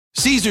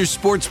Caesars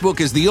Sportsbook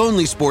is the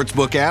only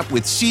sportsbook app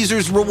with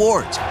Caesars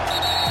Rewards.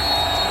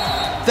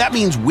 That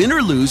means win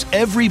or lose,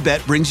 every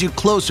bet brings you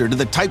closer to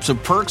the types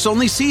of perks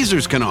only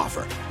Caesars can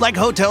offer, like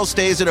hotel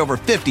stays at over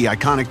 50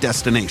 iconic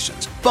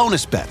destinations,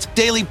 bonus bets,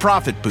 daily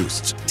profit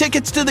boosts,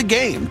 tickets to the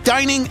game,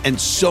 dining, and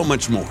so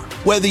much more.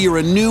 Whether you're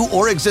a new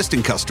or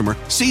existing customer,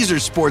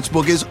 Caesars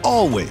Sportsbook is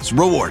always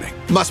rewarding.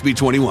 Must be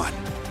 21.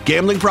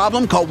 Gambling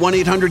problem? Call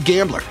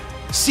 1-800-GAMBLER.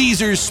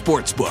 Caesars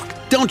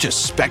Sportsbook. Don't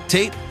just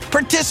spectate,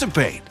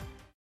 participate.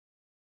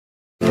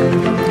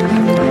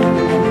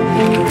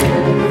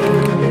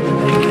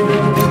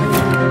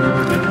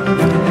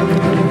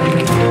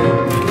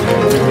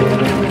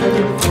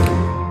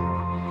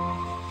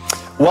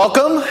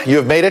 Welcome. You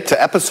have made it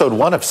to episode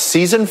 1 of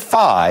season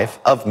 5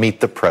 of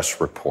Meet the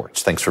Press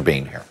Reports. Thanks for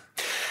being here.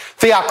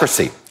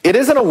 Theocracy. It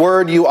isn't a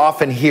word you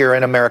often hear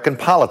in American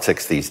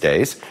politics these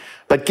days,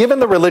 but given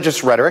the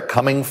religious rhetoric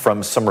coming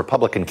from some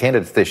Republican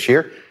candidates this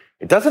year,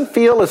 it doesn't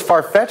feel as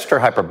far-fetched or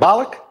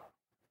hyperbolic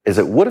as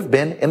it would have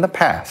been in the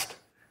past.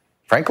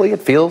 Frankly,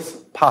 it feels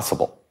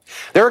possible.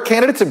 There are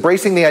candidates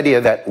embracing the idea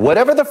that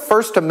whatever the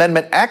First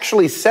Amendment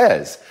actually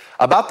says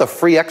about the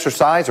free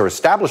exercise or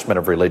establishment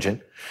of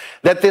religion,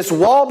 that this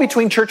wall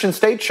between church and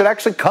state should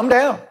actually come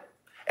down.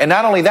 And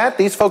not only that,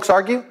 these folks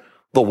argue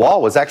the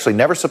wall was actually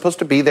never supposed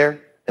to be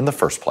there in the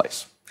first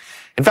place.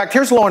 In fact,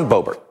 here's Lauren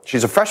Boebert.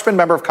 She's a freshman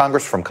member of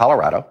Congress from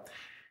Colorado.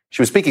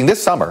 She was speaking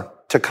this summer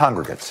to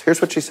congregants.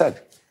 Here's what she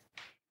said.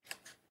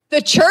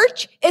 The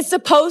church is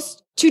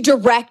supposed to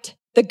direct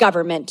the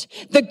government.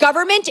 The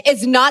government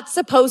is not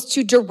supposed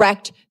to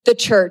direct the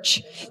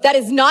church. That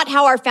is not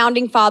how our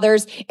founding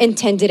fathers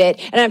intended it.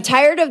 And I'm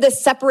tired of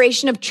this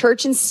separation of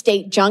church and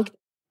state junk.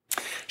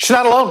 She's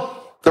not alone.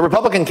 The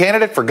Republican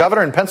candidate for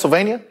governor in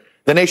Pennsylvania,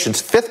 the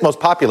nation's 5th most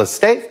populous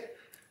state,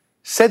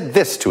 said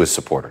this to his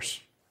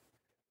supporters.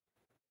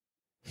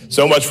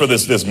 So much for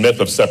this myth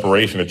of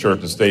separation of church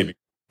and state.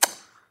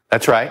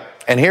 That's right.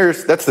 And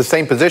that's the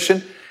same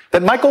position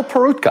that Michael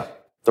Peroutka,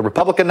 the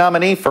Republican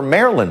nominee for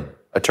Maryland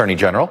Attorney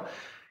General,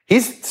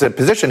 it's a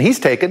position he's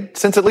taken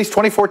since at least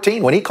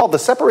 2014 when he called the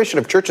separation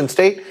of church and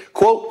state,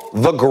 quote,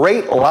 the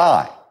great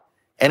lie.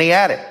 And he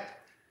added,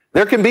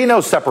 there can be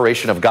no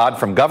separation of God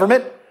from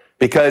government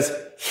because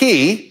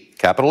he,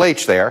 capital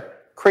H there,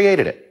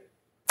 created it.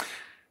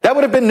 That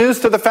would have been news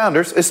to the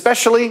founders,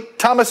 especially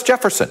Thomas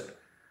Jefferson,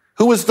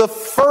 who was the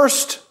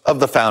first of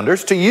the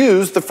founders to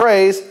use the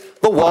phrase,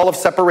 the wall of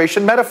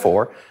separation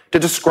metaphor, to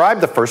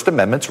describe the First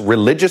Amendment's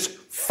religious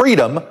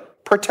freedom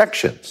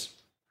protections.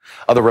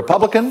 Other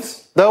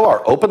Republicans, though,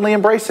 are openly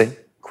embracing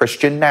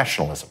Christian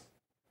nationalism.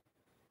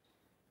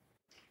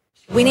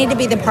 We need to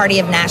be the party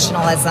of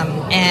nationalism,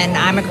 and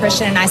I'm a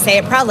Christian, and I say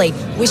it proudly.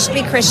 We should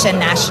be Christian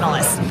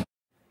nationalists.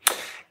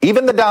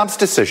 Even the Dobbs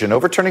decision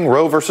overturning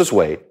Roe versus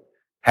Wade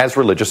has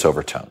religious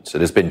overtones.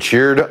 It has been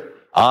cheered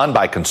on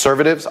by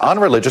conservatives on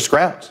religious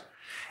grounds.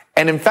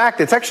 And in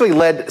fact, it's actually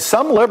led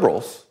some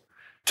liberals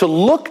to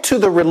look to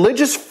the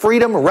religious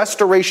freedom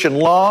restoration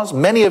laws,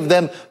 many of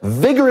them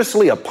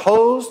vigorously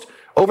opposed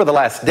over the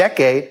last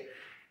decade,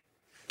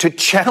 to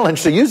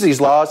use these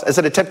laws as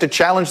an attempt to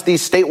challenge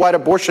these statewide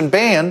abortion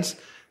bans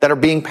that are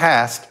being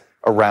passed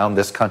around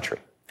this country.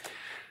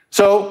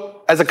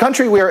 So, as a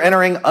country, we are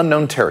entering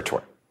unknown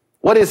territory.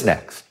 What is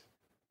next?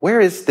 Where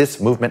is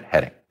this movement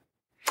heading?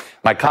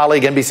 My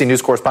colleague, NBC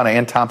News correspondent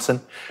Ann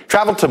Thompson,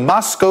 traveled to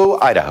Moscow,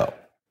 Idaho.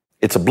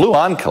 It's a blue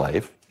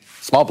enclave,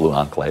 small blue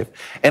enclave,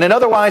 in an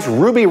otherwise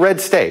ruby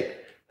red state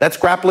that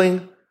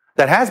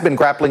has been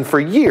grappling for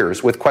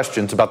years with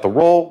questions about the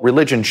role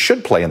religion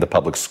should play in the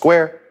public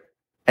square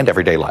and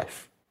everyday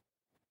life.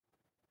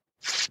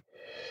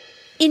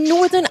 In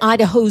northern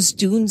Idaho's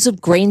dunes of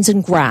grains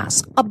and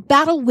grass, a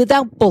battle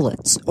without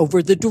bullets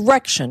over the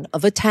direction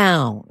of a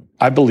town.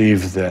 I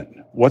believe that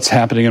what's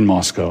happening in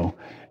Moscow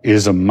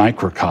is a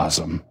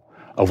microcosm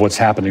of what's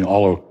happening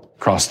all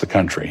across the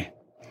country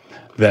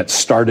that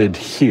started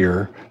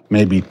here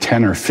maybe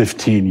 10 or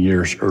 15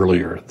 years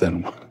earlier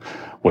than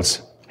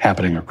what's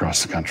happening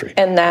across the country.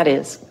 And that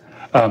is?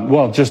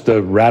 Just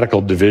a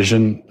radical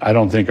division. I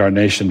don't think our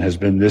nation has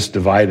been this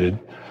divided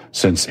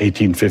since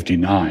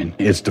 1859.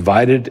 It's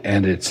divided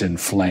and it's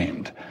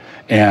inflamed.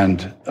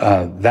 And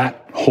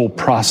that whole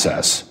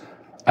process,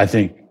 I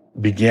think,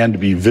 began to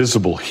be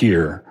visible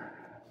here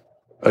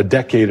a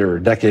decade or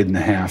a decade and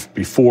a half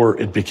before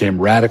it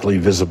became radically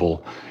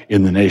visible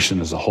in the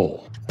nation as a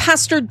whole.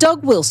 Pastor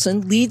Doug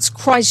Wilson leads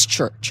Christ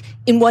Church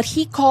in what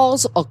he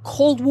calls a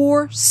Cold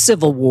War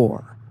civil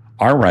war.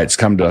 Our rights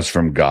come to us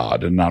from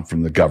God and not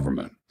from the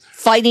government.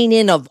 Fighting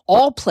in, of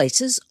all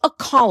places, a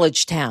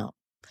college town.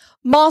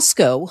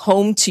 Moscow,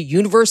 home to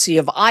University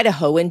of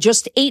Idaho and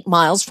just 8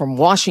 miles from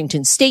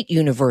Washington State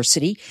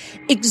University,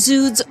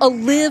 exudes a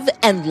live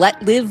and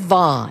let live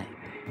vibe.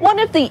 One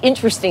of the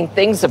interesting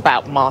things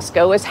about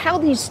Moscow is how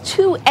these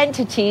two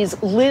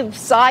entities live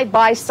side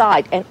by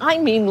side, and I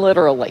mean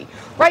literally.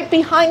 Right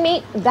behind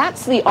me,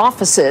 that's the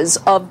offices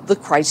of the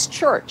Christ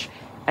Church.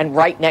 And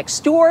right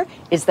next door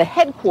is the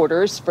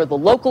headquarters for the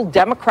local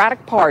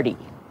Democratic Party.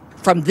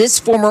 From this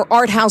former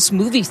art house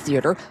movie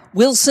theater,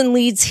 Wilson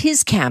leads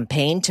his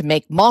campaign to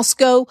make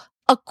Moscow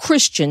a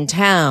Christian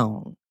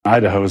town.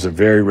 Idaho is a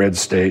very red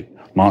state.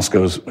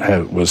 Moscow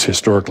was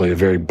historically a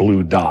very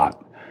blue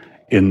dot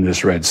in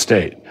this red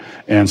state.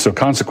 And so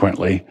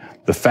consequently,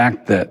 the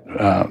fact that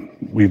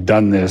we've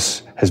done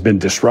this has been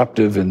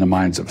disruptive in the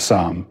minds of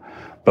some,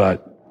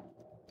 but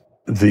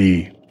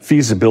the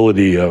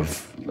feasibility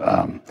of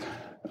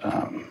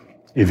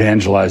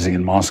evangelizing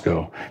in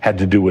Moscow had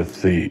to do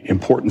with the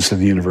importance of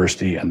the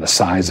university and the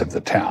size of the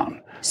town.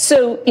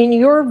 So in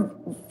your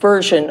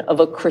version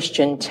of a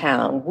Christian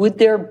town, would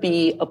there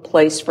be a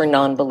place for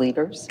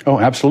non-believers? Oh,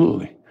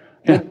 absolutely.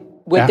 Yeah.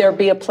 Would there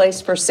be a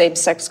place for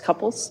same-sex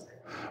couples?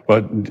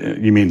 But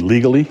you mean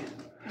legally?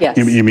 Yes.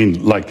 You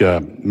mean like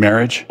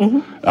marriage?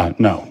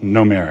 Mm-hmm.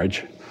 No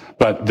marriage.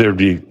 But there'd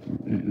be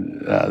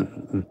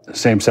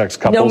same-sex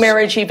couples. No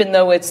marriage, even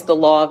though it's the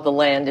law of the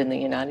land in the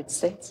United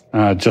States?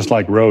 Just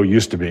like Roe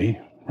used to be,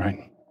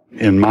 right?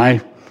 In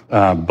my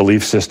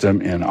belief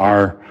system, in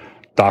our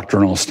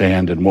doctrinal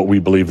stand and what we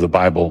believe the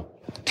Bible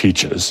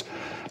teaches,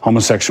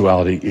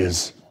 homosexuality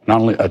is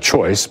not only a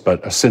choice,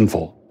 but a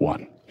sinful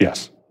one.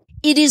 Yes.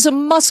 It is a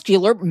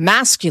muscular,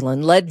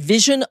 masculine-led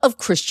vision of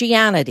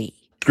Christianity.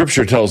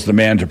 Scripture tells the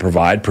man to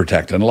provide,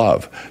 protect, and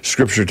love.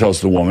 Scripture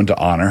tells the woman to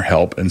honor,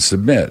 help, and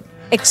submit.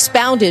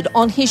 Expounded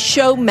on his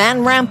show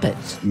Man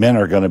Rampant. Men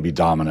are going to be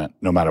dominant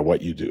no matter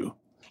what you do.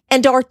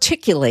 And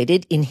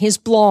articulated in his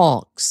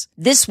blogs.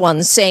 This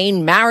one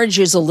saying marriage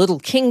is a little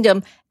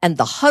kingdom and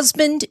the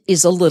husband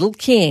is a little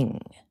king.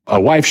 A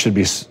wife should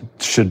be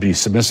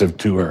submissive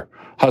to her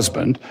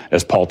husband,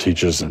 as Paul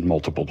teaches in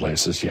multiple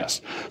places,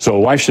 yes. So a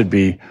wife should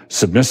be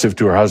submissive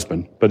to her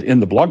husband. But in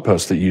the blog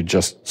post that you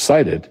just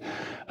cited,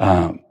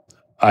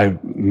 I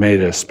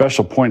made a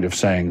special point of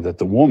saying that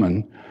the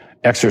woman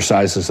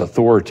exercises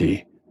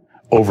authority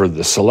over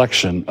the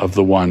selection of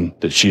the one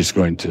that she's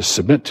going to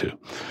submit to.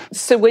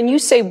 So when you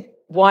say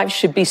wives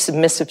should be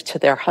submissive to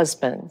their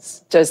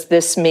husbands, does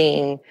this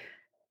mean,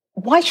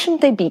 why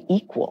shouldn't they be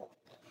equal?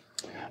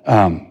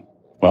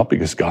 Well,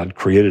 because God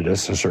created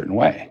us a certain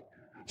way.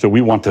 So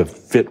we want to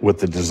fit with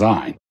the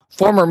design.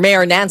 Former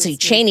Mayor Nancy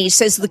Cheney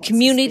says the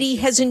community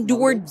has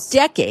endured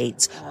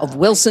decades of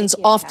Wilson's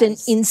often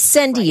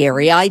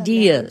incendiary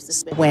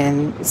ideas.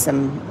 When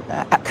some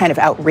kind of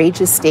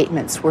outrageous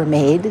statements were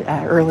made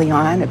early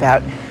on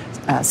about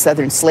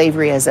Southern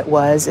slavery as it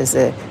was, as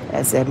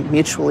a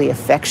mutually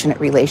affectionate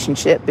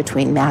relationship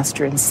between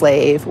master and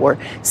slave, or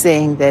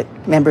saying that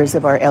members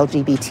of our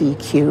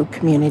LGBTQ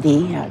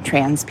community,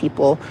 trans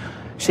people,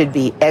 should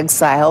be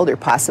exiled or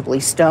possibly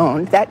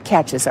stoned, that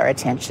catches our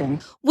attention.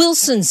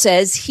 Wilson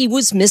says he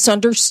was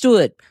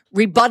misunderstood,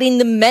 rebutting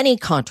the many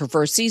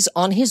controversies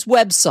on his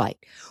website,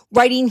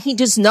 writing he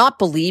does not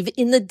believe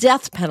in the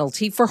death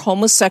penalty for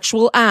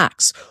homosexual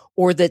acts,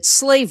 or that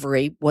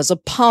slavery was a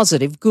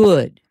positive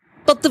good.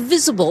 But the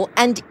visible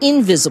and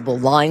invisible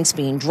lines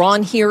being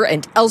drawn here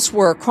and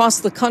elsewhere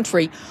across the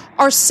country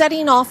are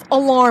setting off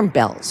alarm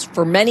bells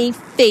for many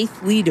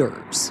faith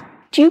leaders.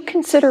 Do you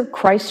consider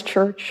Christ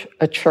Church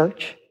a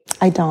church?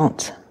 I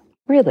don't.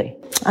 Really?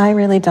 I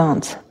really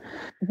don't.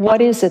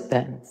 What is it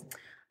then?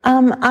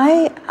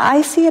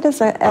 I see it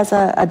as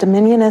a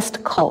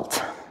dominionist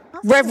cult.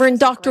 Reverend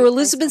Dr.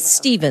 Elizabeth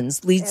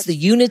Stevens leads the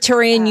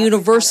Unitarian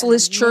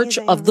Universalist Church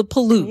of the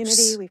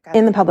Palouse.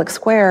 In the public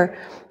square,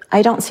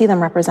 I don't see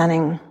them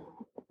representing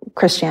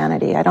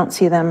Christianity. I don't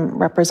see them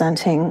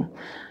representing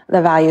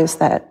the values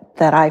that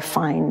I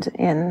find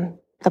in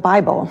the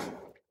Bible.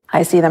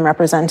 I see them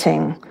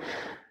representing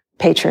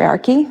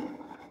patriarchy.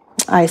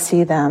 I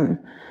see them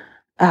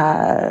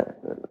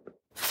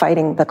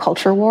fighting the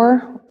culture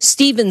war.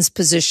 Stevens'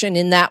 position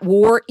in that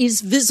war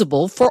is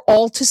visible for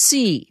all to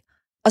see.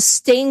 A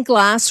stained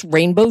glass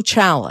rainbow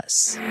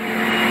chalice.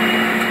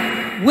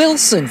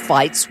 Wilson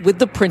fights with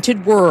the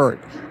printed word.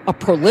 A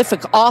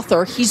prolific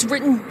author, he's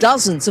written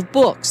dozens of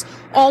books,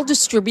 all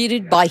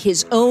distributed by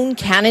his own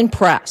Canon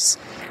Press.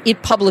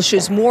 It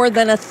publishes more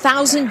than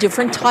 1,000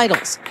 different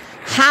titles,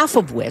 half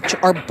of which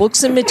are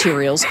books and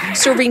materials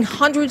serving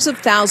hundreds of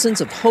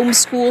thousands of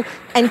homeschool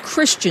and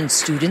Christian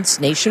students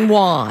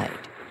nationwide.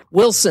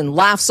 Wilson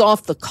laughs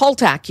off the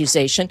cult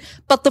accusation,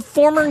 but the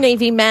former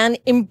Navy man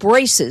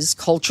embraces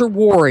culture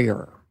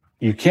warrior.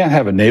 You can't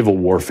have a naval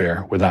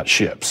warfare without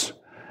ships,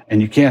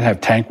 and you can't have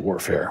tank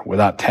warfare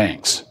without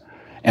tanks.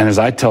 And as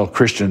I tell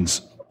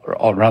Christians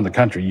all around the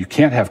country, you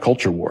can't have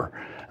culture war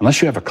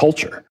unless you have a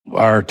culture.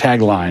 Our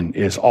tagline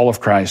is all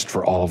of Christ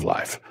for all of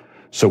life.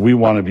 So we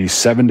want to be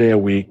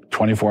 7-day-a-week,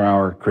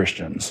 24-hour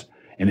Christians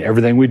in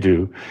everything we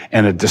do.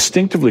 And a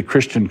distinctively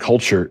Christian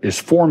culture is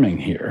forming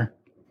here,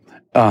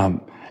 and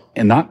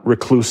not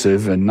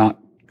reclusive and not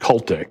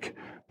cultic,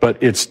 but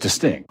it's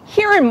distinct.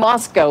 Here in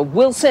Moscow,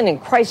 Wilson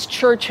and Christ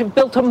Church have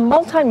built a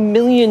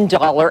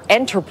multi-million-dollar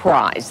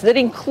enterprise that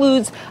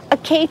includes a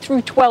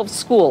K-12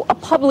 school, a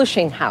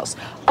publishing house,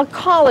 a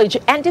college,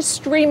 and a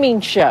streaming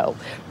show.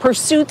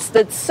 Pursuits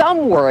that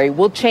some worry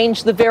will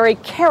change the very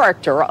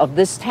character of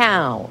this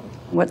town.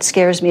 What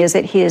scares me is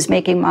that he is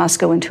making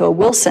Moscow into a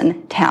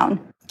Wilson town.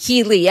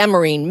 Keely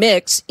Emerine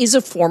Mix is a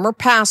former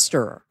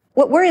pastor.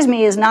 What worries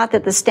me is not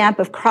that the stamp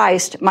of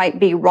Christ might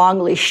be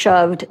wrongly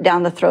shoved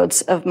down the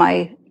throats of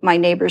my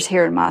neighbors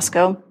here in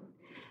Moscow,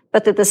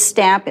 but that the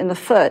stamp in the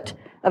foot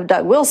of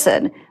Doug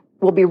Wilson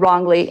will be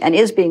wrongly and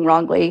is being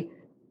wrongly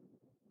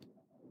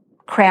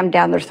crammed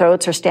down their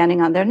throats or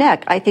standing on their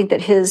neck. I think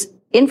that his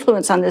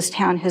influence on this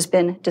town has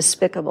been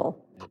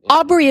despicable.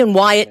 Aubrey and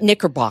Wyatt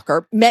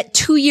Knickerbocker met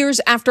 2 years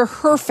after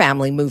her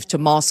family moved to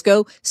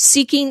Moscow,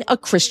 seeking a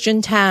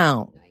Christian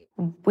town.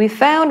 We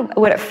found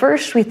what at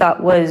first we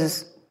thought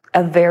was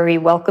a very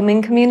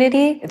welcoming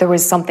community. There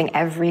was something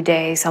every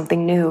day,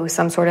 something new,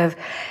 some sort of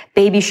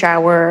baby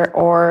shower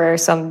or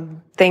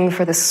something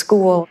for the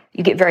school.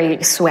 You get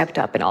very swept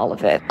up in all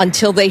of it.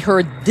 Until they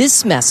heard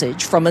this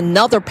message from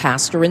another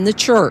pastor in the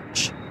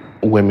church.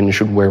 Women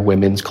should wear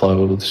women's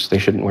clothes. They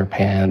shouldn't wear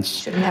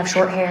pants. Shouldn't have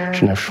short hair.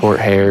 Shouldn't have short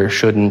hair.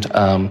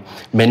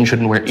 Men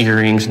shouldn't wear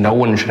earrings. No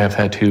one should have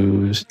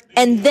tattoos.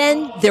 And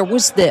then there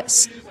was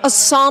this, a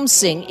psalm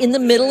sing in the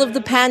middle of the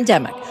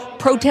pandemic,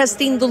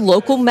 protesting the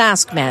local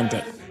mask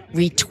mandate,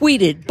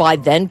 retweeted by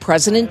then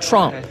President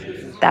Trump.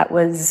 That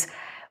was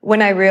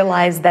when I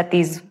realized that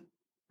these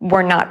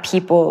were not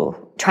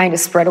people trying to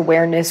spread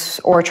awareness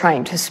or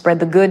trying to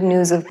spread the good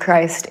news of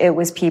Christ. It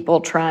was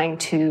people trying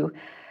to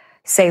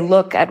say,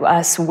 look at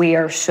us, we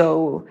are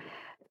so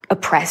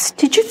oppressed.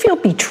 Did you feel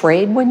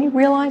betrayed when you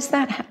realized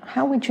that?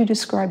 How would you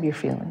describe your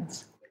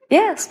feelings?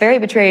 Yes, very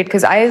betrayed,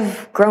 because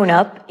I've grown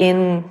up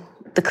in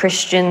the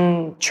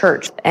Christian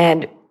church,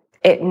 and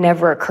it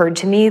never occurred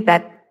to me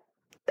that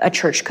a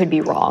church could be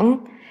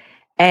wrong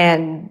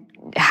and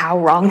how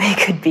wrong they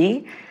could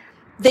be.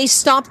 They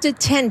stopped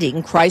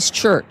attending Christ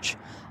Church.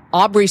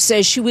 Aubrey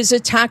says she was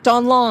attacked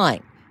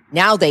online.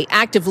 Now they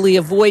actively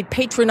avoid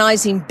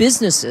patronizing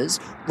businesses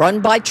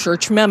run by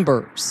church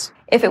members.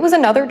 If it was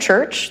another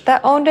church that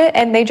owned it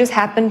and they just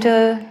happened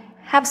to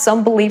have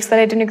some beliefs that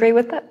I didn't agree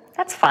with,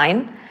 that's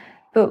fine.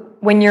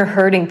 But when you're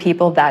hurting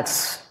people,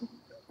 that's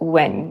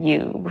when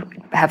you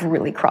have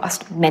really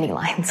crossed many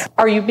lines.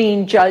 Are you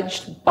being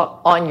judged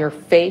on your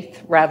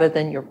faith rather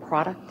than your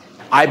product?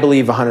 I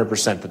believe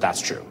 100% that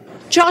that's true.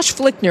 Josh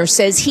Flickner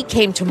says he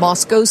came to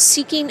Moscow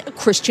seeking a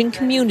Christian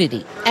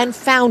community and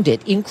found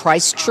it in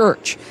Christ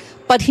Church.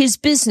 But his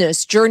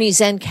business,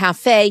 Journey's End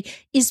Cafe,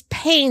 is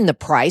paying the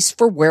price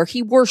for where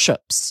he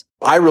worships.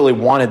 I really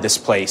wanted this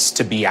place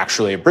to be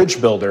actually a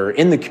bridge builder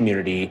in the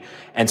community.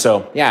 And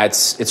so, yeah,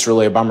 it's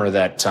really a bummer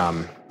that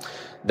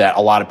that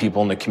a lot of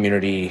people in the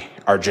community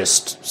are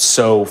just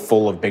so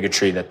full of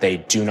bigotry that they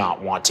do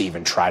not want to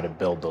even try to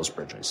build those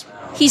bridges.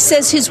 He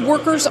says his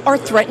workers are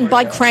threatened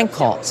by crank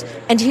calls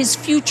and his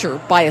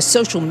future by a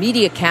social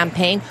media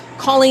campaign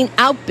calling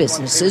out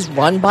businesses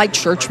run by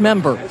church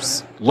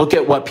members. Look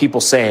at what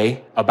people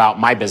say about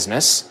my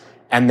business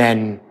and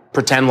then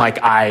pretend like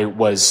I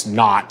was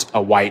not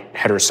a white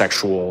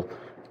heterosexual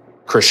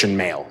Christian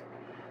male.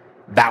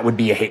 That would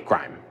be a hate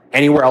crime.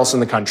 Anywhere else in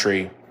the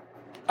country,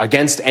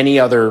 against any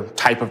other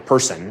type of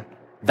person,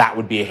 that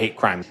would be a hate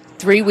crime.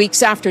 3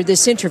 weeks after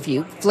this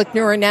interview,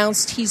 Flickner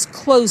announced he's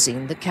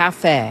closing the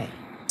cafe.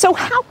 So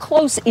how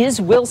close is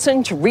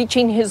Wilson to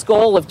reaching his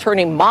goal of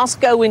turning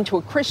Moscow into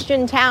a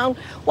Christian town?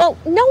 Well,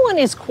 no one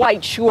is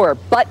quite sure,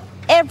 but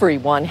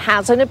everyone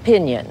has an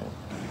opinion.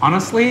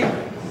 Honestly,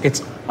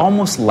 it's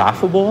almost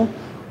laughable,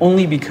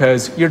 only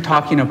because you're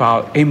talking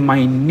about a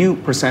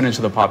minute percentage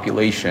of the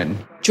population.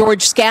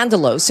 George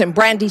Scandalos and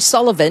Brandy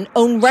Sullivan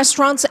own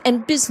restaurants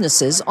and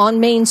businesses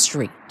on Main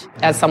Street.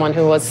 As someone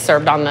who was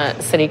served on the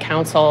city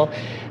council,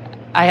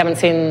 I haven't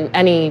seen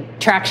any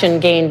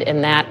traction gained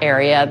in that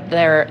area.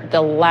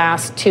 The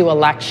last two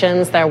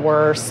elections, there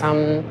were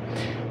some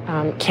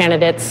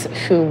candidates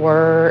who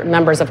were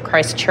members of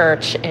Christ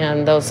Church,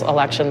 and those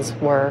elections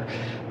were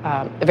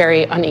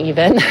very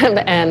uneven.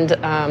 And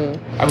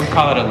I would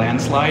call it a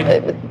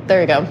landslide.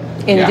 There you go.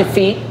 In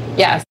defeat?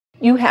 Yes.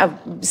 You have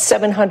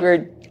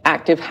 700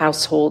 active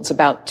households,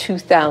 about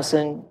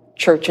 2,000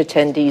 church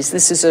attendees.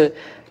 This is a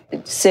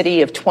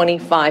city of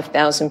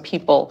 25,000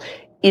 people.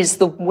 Is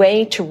the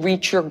way to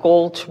reach your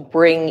goal to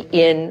bring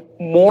in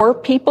more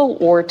people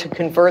or to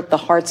convert the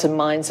hearts and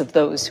minds of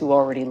those who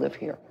already live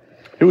here?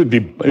 It would be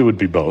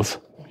both.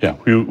 Yeah,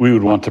 we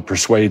would want to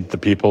persuade the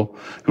people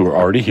who are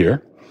already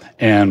here,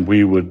 and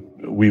we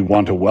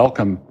want to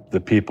welcome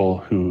the people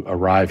who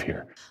arrive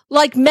here.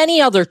 Like many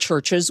other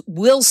churches,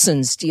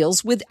 Wilson's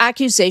deals with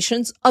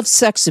accusations of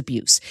sex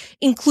abuse,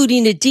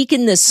 including a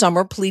deacon this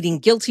summer pleading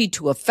guilty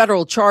to a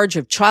federal charge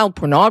of child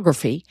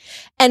pornography,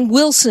 and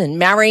Wilson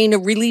marrying a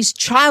released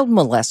child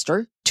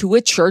molester to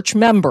a church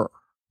member.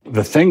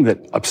 The thing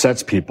that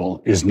upsets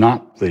people is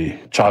not the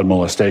child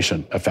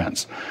molestation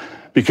offense,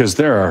 because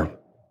there are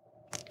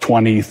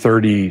 20,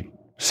 30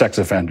 sex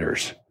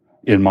offenders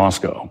in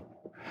Moscow,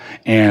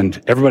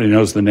 and everybody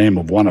knows the name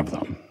of one of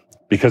them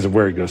because of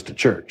where he goes to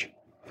church.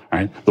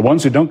 Right? The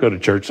ones who don't go to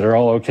church, they're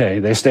all okay.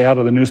 They stay out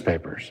of the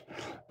newspapers.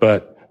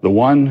 But the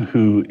one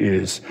who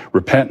is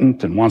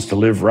repentant and wants to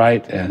live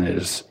right and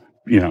is,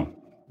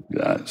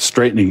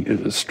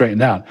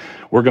 straightened out,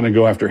 we're going to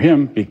go after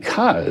him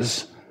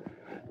because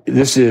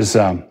This is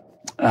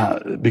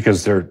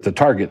because the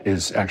target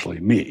is actually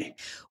me.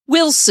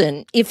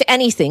 Wilson, if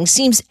anything,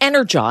 seems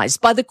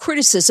energized by the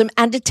criticism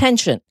and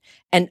attention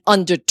and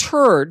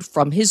undeterred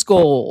from his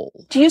goal.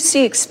 Do you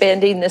see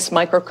expanding this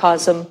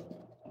microcosm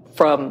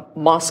from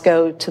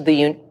Moscow to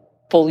the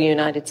full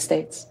United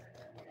States?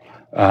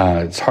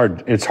 It's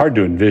hard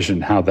to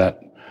envision how that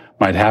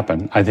might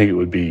happen. I think it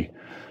would be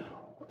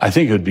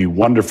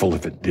wonderful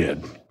if it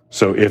did.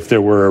 So if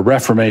there were a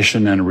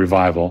reformation and a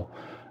revival,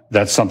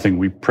 that's something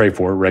we pray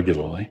for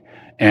regularly.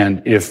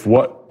 And if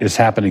what is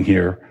happening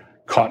here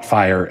caught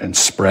fire and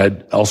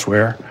spread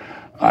elsewhere,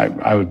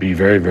 I would be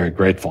very, very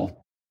grateful.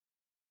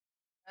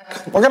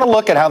 We're going to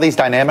look at how these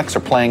dynamics are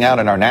playing out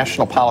in our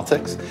national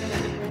politics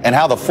and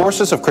how the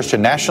forces of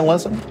Christian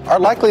nationalism are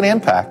likely to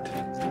impact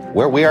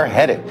where we are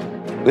headed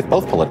with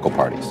both political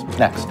parties.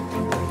 Next.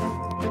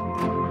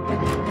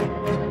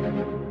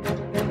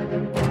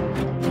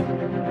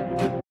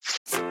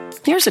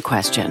 Here's a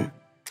question.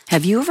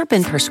 Have you ever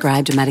been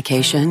prescribed a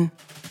medication?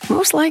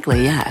 Most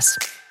likely, yes.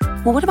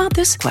 Well, what about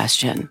this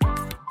question?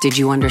 Did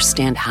you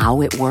understand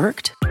how it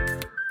worked?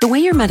 The way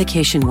your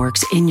medication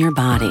works in your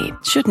body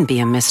shouldn't be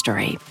a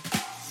mystery.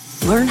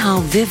 Learn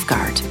how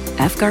Vyvgart,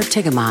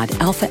 efgartigimod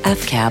alpha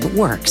FCAB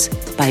works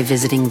by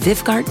visiting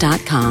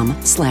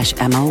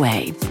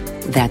vyvgart.com/MOA.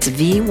 That's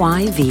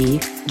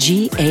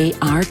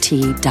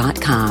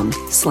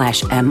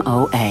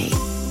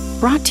VYVGART.com/MOA.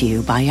 Brought to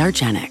you by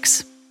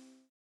argenx.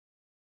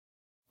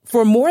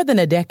 For more than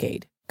a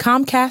decade,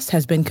 Comcast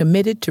has been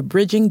committed to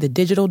bridging the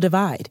digital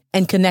divide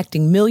and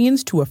connecting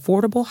millions to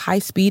affordable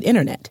high-speed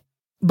internet.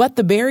 But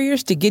the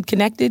barriers to get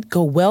connected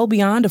go well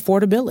beyond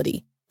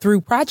affordability.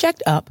 Through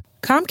Project Up,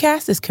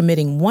 Comcast is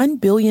committing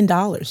 $1 billion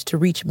to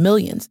reach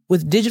millions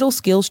with digital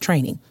skills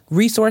training,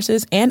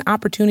 resources, and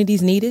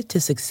opportunities needed to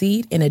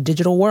succeed in a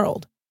digital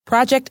world.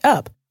 Project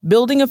Up,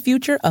 building a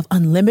future of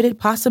unlimited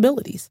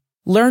possibilities.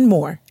 Learn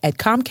more at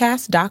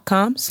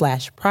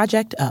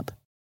comcast.com/projectup.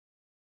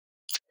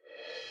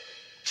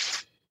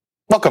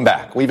 Welcome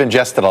back. We've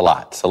ingested a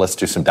lot, so let's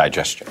do some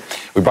digestion.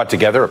 We brought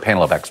together a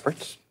panel of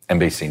experts.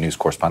 NBC News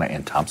correspondent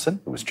Ann Thompson,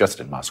 who was just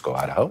in Moscow,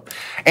 Idaho.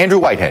 Andrew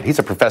Whitehead, he's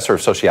a professor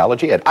of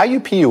sociology at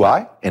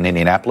IUPUI in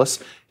Indianapolis,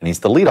 and he's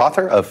the lead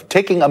author of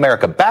Taking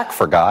America Back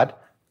for God,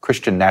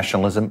 Christian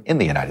Nationalism in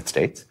the United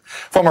States.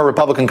 Former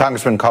Republican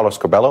Congressman Carlos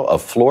Curbelo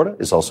of Florida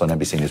is also an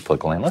NBC News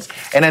political analyst.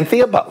 And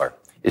Anthea Butler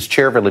is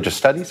chair of religious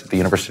studies at the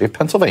University of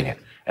Pennsylvania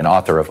and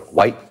author of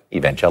White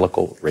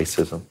Evangelical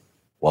Racism.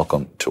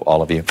 Welcome to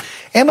all of you.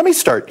 And let me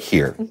start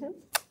here,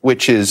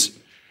 which is,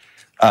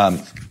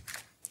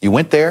 you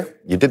went there,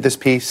 you did this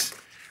piece.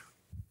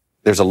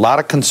 There's a lot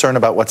of concern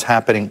about what's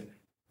happening.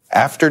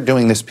 After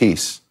doing this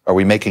piece, are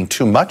we making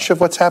too much of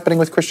what's happening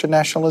with Christian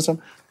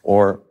nationalism,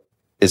 or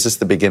is this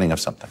the beginning of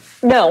something?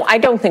 No, I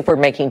don't think we're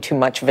making too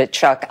much of it,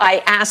 Chuck.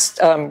 I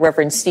asked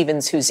Reverend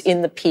Stevens, who's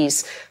in the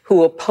piece,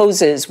 who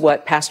opposes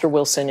what Pastor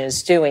Wilson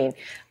is doing.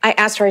 I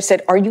asked her, I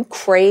said, are you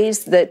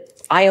crazed that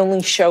I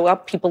only show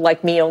up, people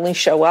like me only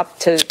show up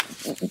to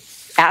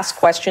ask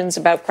questions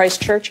about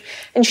Christ Church?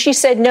 And she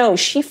said, no,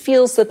 she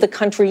feels that the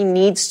country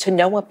needs to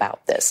know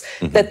about this,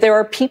 that there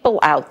are people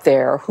out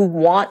there who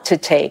want to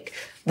take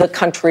the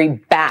country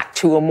back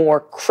to a more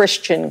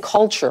Christian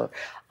culture.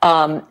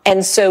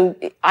 And so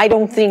I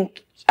don't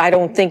think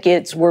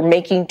we're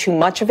making too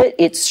much of it.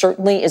 It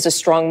certainly is a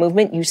strong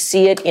movement. You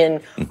see it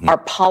in our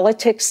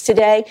politics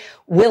today.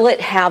 Will it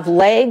have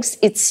legs?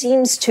 It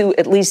seems to,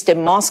 at least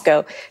in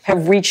Moscow,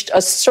 have reached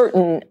a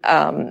certain,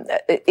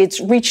 it's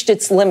reached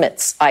its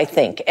limits, I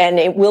think, and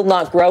it will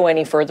not grow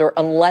any further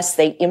unless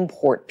they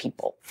import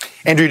people.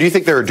 Andrew, do you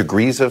think there are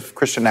degrees of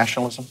Christian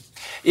nationalism?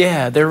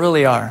 Yeah, there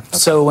really are. Okay.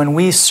 So when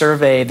we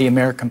survey the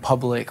American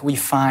public, we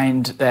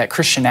find that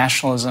Christian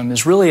nationalism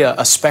is really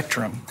a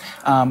spectrum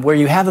where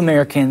you have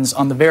Americans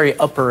on the very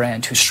upper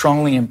end who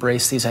strongly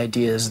embrace these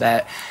ideas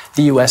that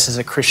the U.S. is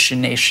a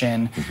Christian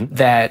nation,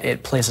 that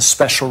it plays a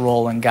special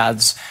role in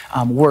God's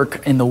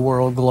work in the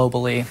world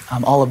globally,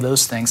 all of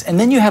those things. And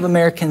then you have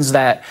Americans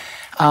that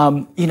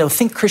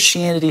think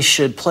Christianity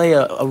should play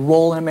a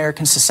role in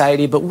American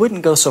society, but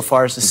wouldn't go so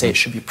far as to say it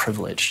should be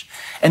privileged.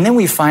 And then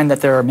we find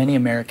that there are many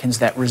Americans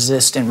that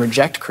resist and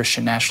reject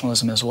Christian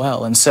nationalism as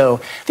well. And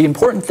so the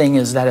important thing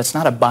is that it's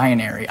not a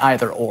binary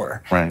either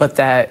or, but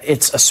that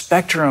it's a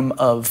spectrum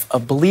of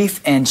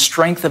belief and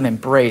strength of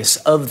embrace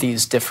of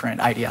these different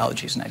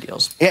ideologies and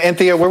ideals. Yeah,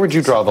 Anthea, where would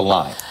you draw the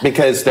line?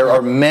 Because there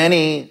are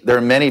many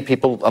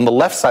people on the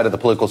left side of the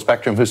political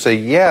spectrum who say,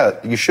 yeah,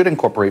 you should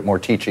incorporate more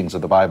teachings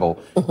of the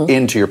Bible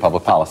into your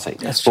public policy.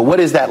 But what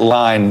is that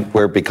line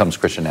where it becomes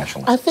Christian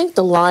nationalism? I think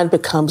the line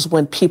becomes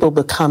when people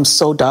become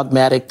so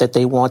dogmatic that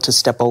they want to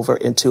step over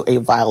into a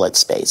violent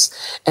space.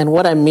 And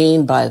what I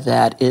mean by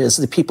that is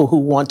the people who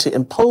want to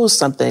impose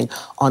something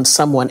on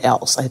someone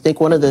else. I think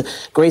one of the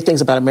great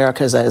things about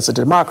America is that it's a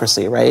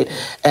democracy, right?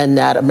 And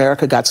that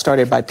America got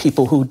started by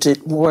people who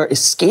were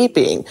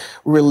escaping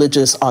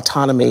religious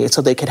autonomy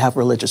so they could have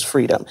religious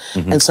freedom.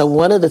 And so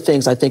one of the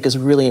things I think is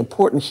really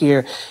important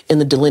here in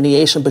the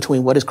delineation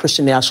between what is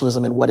Christian nationalism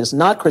nationalism and what is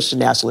not Christian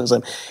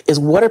nationalism is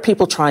what are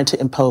people trying to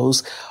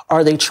impose?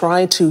 Are they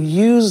trying to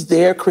use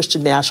their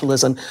Christian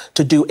nationalism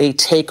to do a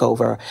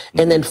takeover?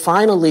 And then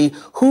finally,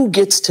 who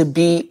gets to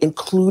be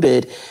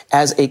included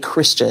as a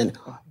Christian,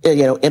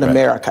 in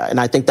America? And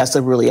I think that's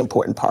a really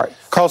important part.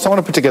 Carlos, I want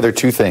to put together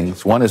two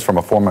things. One is from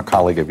a former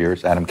colleague of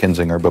yours, Adam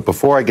Kinzinger. But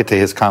before I get to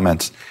his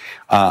comments,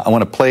 I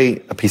want to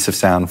play a piece of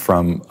sound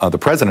from the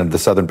president of the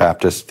Southern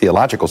Baptist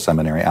Theological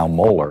Seminary, Al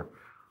Mohler,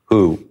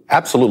 who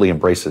absolutely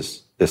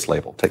embraces this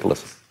label. Take a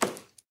listen.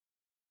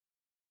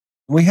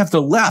 We have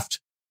the left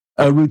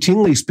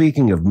routinely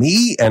speaking of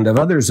me and of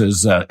others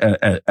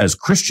as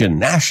Christian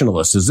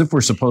nationalists, as if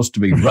we're supposed to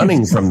be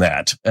running from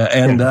that.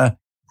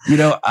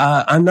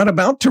 I'm not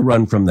about to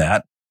run from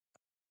that.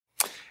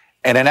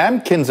 And Adam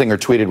Kinzinger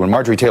tweeted when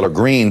Marjorie Taylor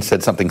Greene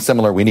said something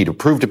similar, we need to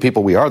prove to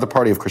people we are the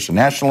party of Christian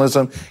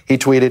nationalism. He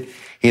tweeted,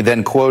 he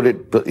then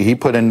quoted, he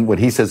put in what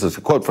he says is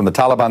a quote from the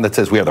Taliban that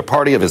says, we are the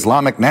party of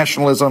Islamic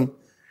nationalism.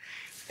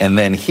 And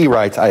then he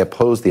writes, I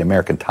oppose the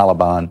American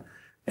Taliban.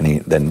 And he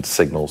then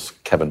signals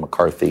Kevin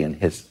McCarthy and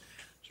his.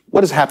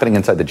 What is happening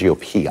inside the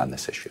GOP on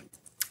this issue?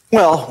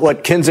 Well,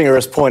 what Kinzinger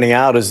is pointing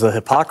out is the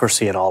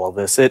hypocrisy in all of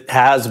this. It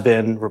has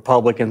been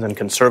Republicans and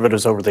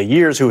conservatives over the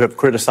years who have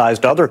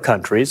criticized other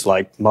countries,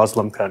 like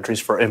Muslim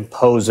countries, for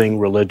imposing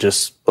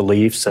religious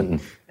beliefs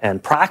and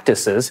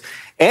practices,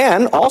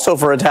 and also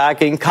for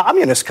attacking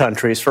communist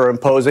countries for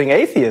imposing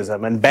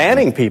atheism and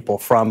banning people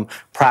from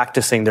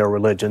practicing their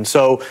religion.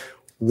 So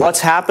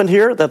what's happened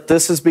here? That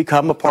this has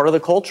become a part of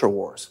the culture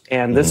wars.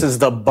 And this is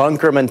the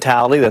bunker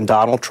mentality that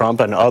Donald Trump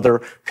and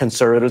other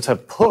conservatives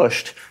have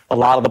pushed a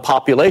lot of the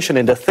population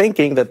into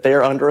thinking that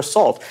they're under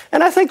assault.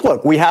 And I think,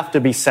 look, we have to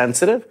be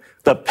sensitive.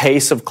 The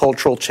pace of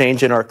cultural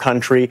change in our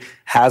country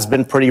has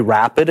been pretty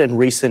rapid in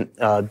recent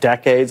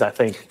decades. I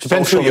think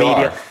depends social who you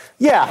media. Are.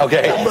 Yeah.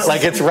 Okay.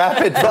 Like it's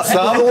rapid for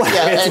some,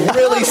 it's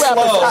really slow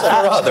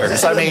for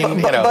others. I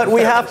mean, But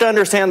we have to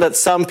understand that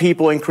some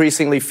people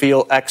increasingly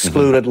feel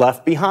excluded,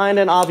 left behind,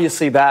 and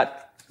obviously that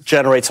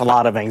generates a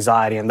lot of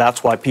anxiety, and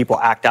that's why people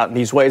act out in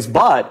these ways.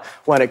 But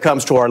when it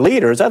comes to our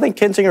leaders, I think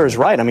Kinzinger is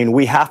right. I mean,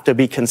 we have to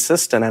be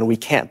consistent, and we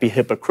can't be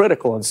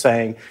hypocritical in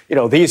saying,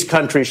 these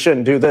countries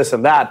shouldn't do this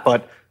and that,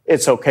 but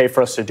it's okay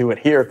for us to do it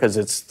here because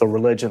it's the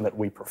religion that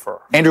we prefer.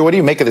 Andrew, what do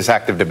you make of this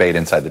active debate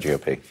inside the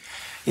GOP?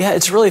 Yeah,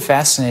 it's really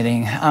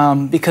fascinating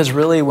because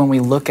really when we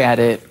look at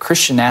it,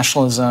 Christian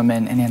nationalism,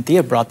 and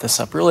Anthea brought this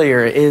up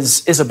earlier,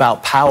 is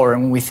about power.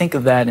 And when we think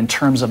of that in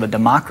terms of a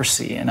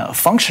democracy and a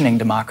functioning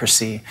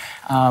democracy,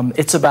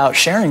 it's about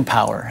sharing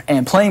power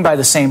and playing by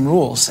the same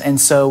rules. And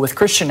so with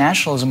Christian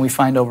nationalism, we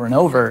find over and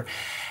over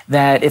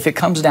that if it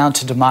comes down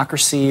to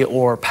democracy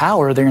or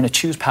power, they're going to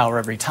choose power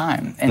every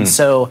time. And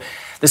so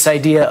this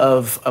idea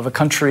of a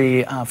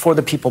country for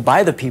the people,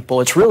 by the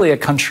people, it's really a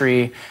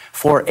country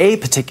for a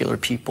particular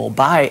people,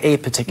 by a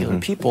particular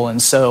people.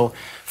 And so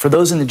for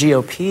those in the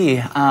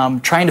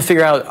GOP, trying to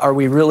figure out, are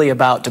we really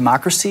about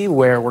democracy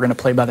where we're going to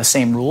play by the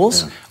same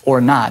rules or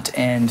not?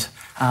 And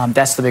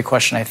that's the big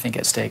question, I think,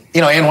 at stake.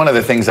 And one of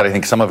the things that I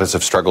think some of us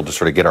have struggled to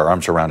sort of get our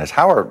arms around is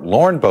how are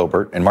Lauren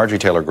Boebert and Marjorie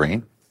Taylor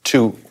Greene,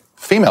 two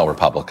female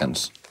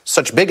Republicans,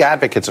 such big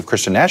advocates of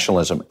Christian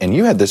nationalism, and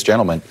you had this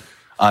gentleman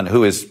on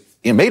who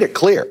made it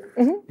clear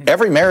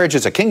every marriage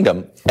is a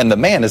kingdom and the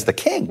man is the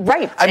king.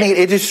 Right. I mean,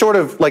 it is sort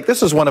of like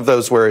this is one of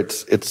those where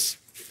it's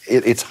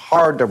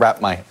hard to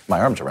wrap my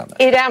arms around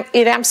that.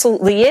 It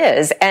absolutely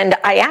is. And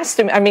I asked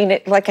him,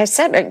 like I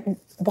said,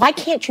 why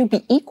can't you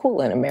be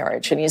equal in a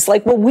marriage? And he's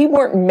like, well, we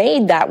weren't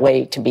made that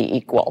way to be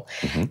equal.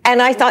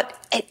 And I thought,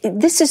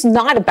 this is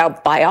not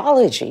about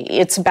biology.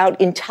 It's about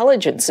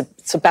intelligence.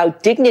 It's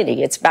about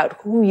dignity. It's about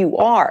who you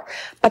are.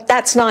 But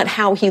that's not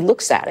how he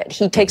looks at it.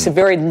 He takes a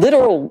very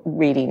literal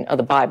reading of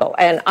the Bible.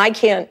 And I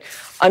can't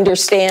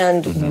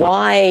understand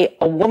why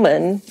a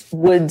woman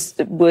would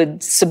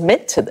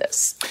submit to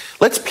this.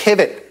 Let's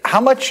pivot.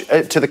 How much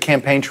to the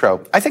campaign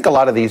trail? I think a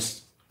lot of these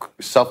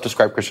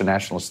self-described Christian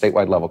nationalists,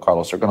 statewide level,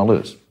 Carlos, are going to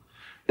lose.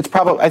 It's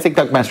probably, I think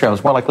Doug Mastriano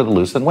is more likely to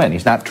lose than win.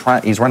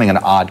 He's running an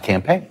odd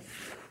campaign.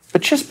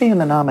 But just being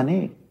the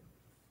nominee,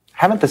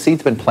 haven't the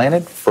seeds been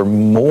planted for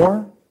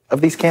more of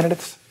these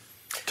candidates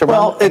to run?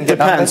 Well, it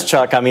depends,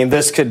 Chuck. I mean,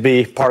 this could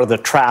be part of the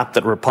trap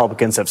that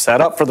Republicans have set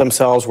up for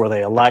themselves where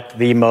they elect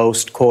the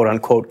most, quote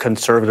unquote,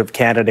 conservative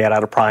candidate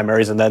out of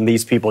primaries, and then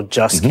these people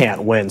just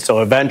can't win.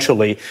 So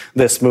eventually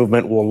this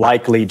movement will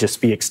likely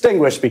just be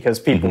extinguished because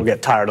people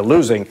get tired of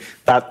losing.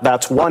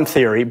 That's one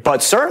theory.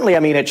 But certainly, I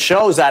mean, it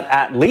shows that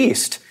at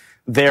least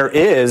there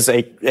is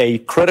a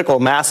critical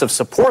mass of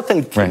support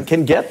that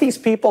can get these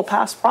people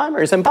past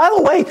primaries. And by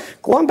the way,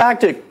 going back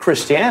to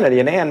Christianity,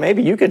 and Ann,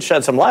 maybe you could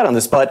shed some light on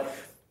this, but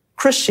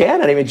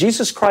Christianity, I mean,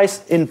 Jesus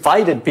Christ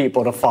invited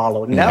people to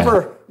follow.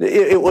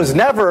 It was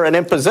never an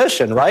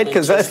imposition, right?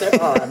 Because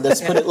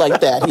let's put it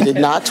like that. He did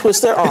not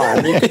twist their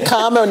arm. You could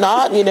come or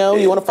not, you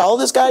want to follow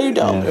this guy, you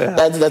don't.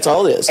 That's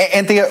all it is.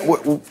 Anthea,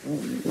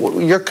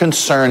 you're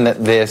concerned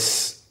that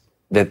this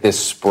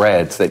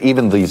spreads, that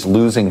even these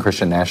losing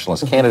Christian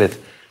nationalist candidates,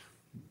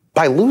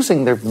 by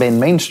losing, they've been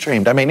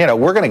mainstreamed. I mean,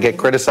 we're going to get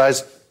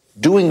criticized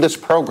doing this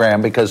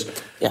program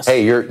because Yes.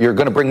 Hey, you're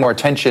going to bring more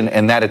attention,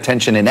 and that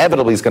attention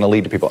inevitably is going to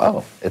lead to people,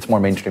 oh, it's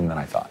more mainstream than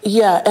I thought.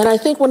 Yeah, and I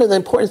think one of the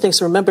important things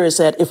to remember is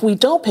that if we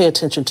don't pay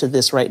attention to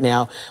this right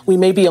now, we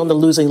may be on the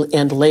losing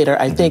end later.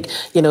 I think,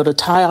 to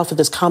tie off of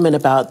this comment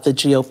about the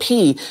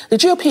GOP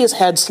has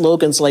had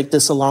slogans like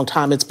this a long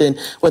time. It's been,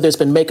 whether it's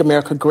been Make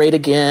America Great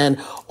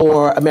Again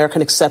or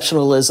American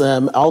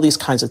Exceptionalism, all these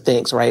kinds of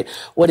things, right?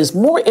 What is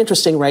more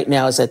interesting right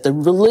now is that the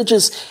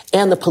religious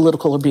and the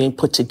political are being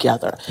put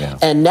together. Yeah.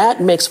 And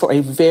that makes for a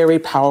very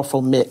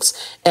powerful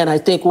mix. And I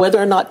think whether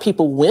or not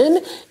people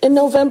win in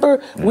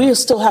November, we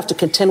still have to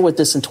contend with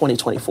this in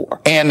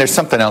 2024. And there's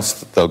something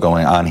else, though,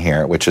 going on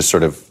here, which is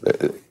sort of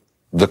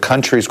the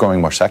country's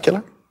growing more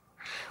secular,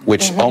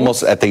 which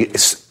almost at the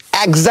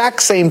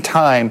exact same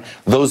time,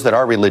 those that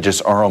are religious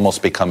are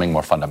almost becoming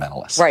more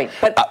fundamentalist. Right.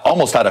 But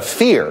almost out of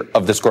fear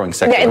of this growing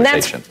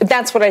secularization. And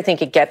that's what I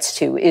think it gets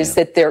to, is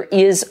that there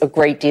is a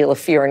great deal of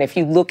fear. And if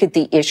you look at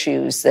the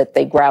issues that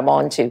they grab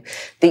onto,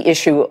 the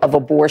issue of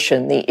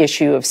abortion, the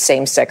issue of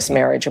same-sex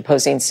marriage,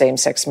 opposing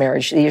same-sex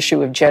marriage, the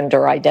issue of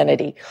gender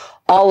identity,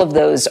 all of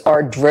those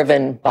are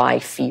driven by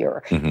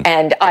fear.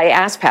 And I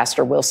asked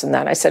Pastor Wilson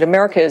that. I said,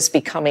 America is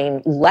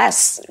becoming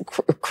less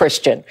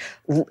Christian.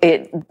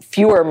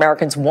 Fewer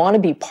Americans want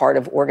to be part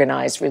of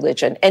organized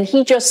religion. And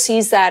he just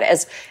sees that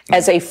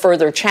as a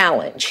further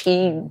challenge.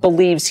 He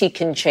believes he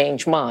can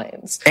change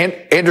minds. And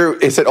Andrew,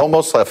 is it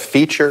almost a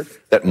feature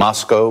that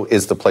Moscow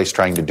is the place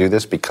trying to do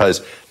this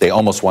because they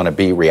almost want to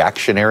be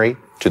reactionary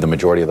to the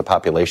majority of the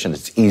population?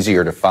 It's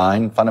easier to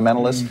find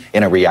fundamentalists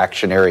in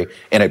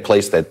a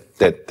place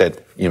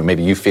that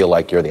maybe you feel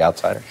like you're the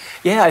outsider?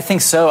 Yeah, I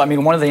think so. I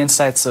mean, one of the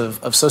insights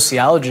of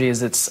sociology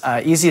is it's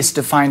easiest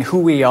to define who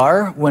we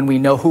are when we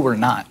know who we're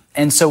not.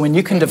 And so when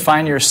you can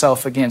define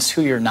yourself against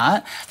who you're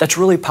not, that's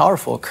really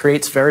powerful. It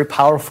creates very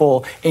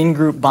powerful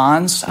in-group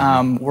bonds.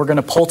 We're going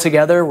to pull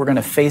together. We're going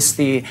to face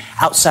the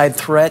outside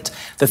threat,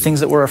 the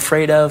things that we're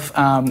afraid of,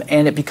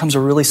 and it becomes a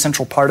really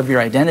central part of your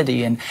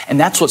identity. And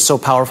that's what's so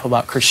powerful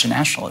about Christian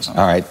nationalism.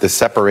 All right, the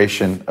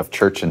separation of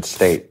church and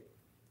state.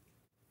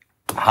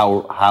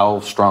 How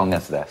strong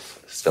is this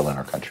still in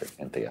our country,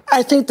 Anthea?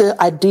 I think the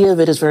idea of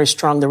it is very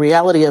strong. The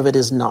reality of it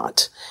is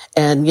not.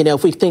 And,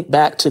 if we think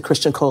back to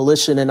Christian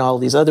Coalition and all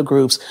these other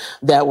groups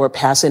that were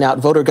passing out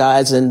voter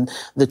guides in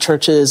the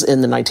churches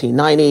in the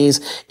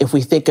 1990s, if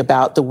we think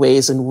about the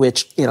ways in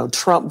which,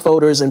 Trump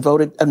voters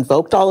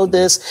invoked all of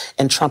this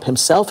and Trump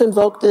himself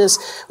invoked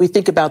this, we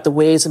think about the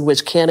ways in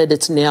which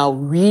candidates now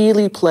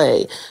really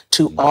play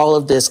to all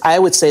of this. I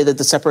would say that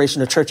the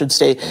separation of church and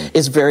state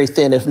is very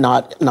thin, if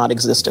not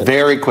non-existent.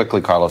 Very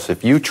quickly, Carlos,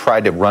 if you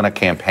tried to run a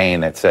campaign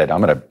that said, I'm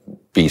going to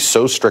be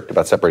so strict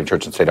about separating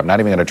church and state, I'm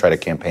not even going to try to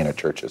campaign at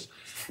churches,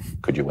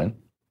 could you win?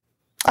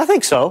 I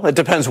think so. It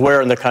depends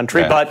where in the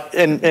country, but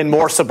in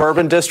more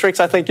suburban districts,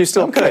 I think you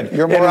still could.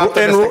 You're more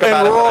optimistic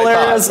about it in rural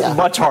areas, yeah.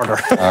 Much harder.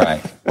 All right.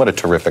 What a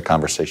terrific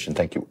conversation.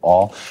 Thank you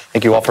all.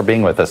 Thank you all for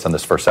being with us on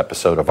this first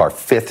episode of our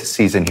 5th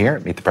season here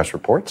at Meet the Press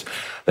Reports.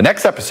 The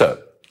next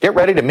episode, get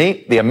ready to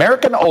meet the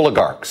American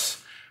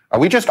oligarchs. Are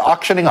we just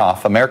auctioning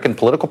off American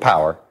political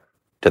power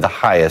to the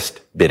highest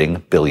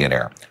bidding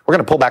billionaire? We're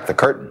going to pull back the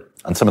curtain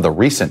on some of the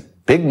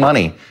recent big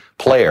money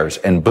players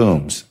and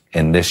booms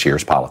in this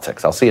year's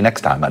politics. I'll see you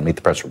next time on Meet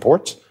the Press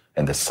Reports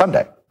and this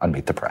Sunday on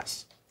Meet the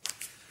Press.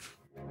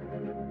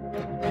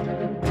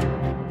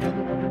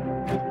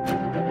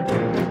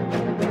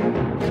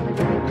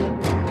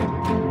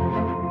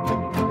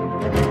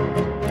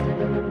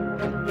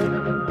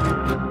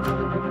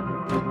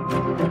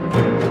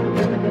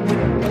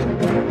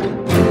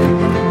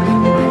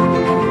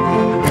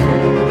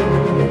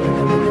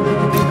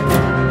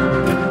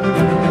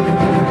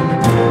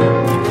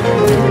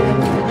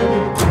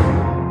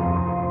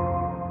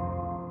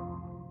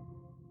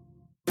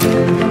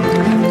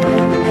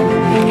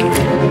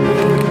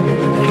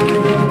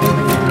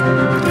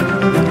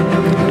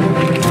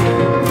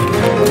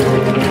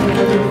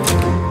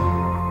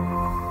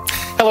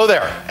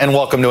 And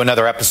welcome to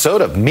another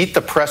episode of Meet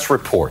the Press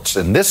Reports.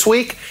 And this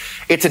week,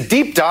 it's a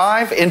deep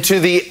dive into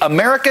the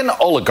American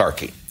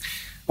oligarchy.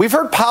 We've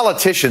heard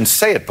politicians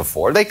say it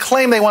before. They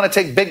claim they want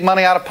to take big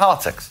money out of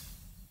politics,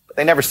 but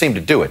they never seem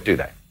to do it, do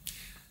they?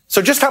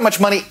 So just how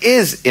much money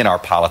is in our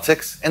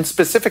politics, and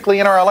specifically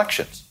in our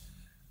elections?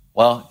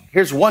 Well,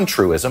 here's one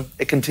truism.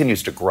 It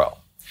continues to grow.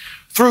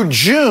 Through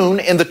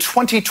June in the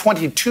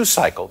 2022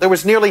 cycle, there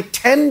was nearly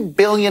 $10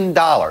 billion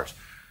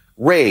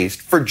raised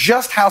for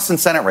just House and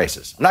Senate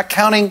races. I'm not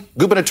counting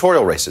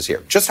gubernatorial races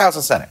here, just House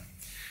and Senate.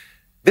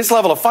 This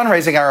level of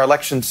fundraising in our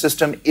election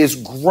system is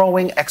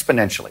growing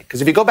exponentially.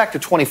 Because if you go back to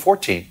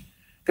 2014,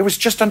 there was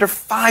just under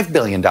 $5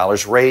 billion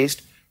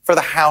raised for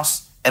the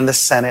House and the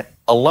Senate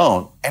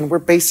alone. And we're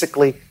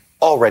basically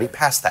already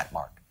past that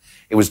mark.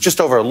 It was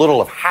just over a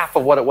little of half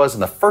of what it was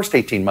in the first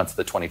 18 months of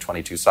the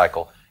 2022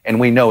 cycle.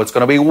 And we know it's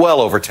going to be well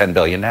over $10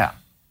 billion now.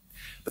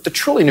 But the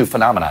truly new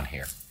phenomenon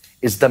here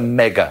is the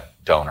mega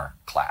donor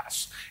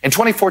class. In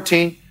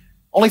 2014,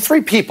 only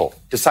 3 people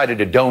decided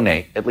to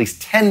donate at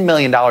least $10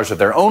 million of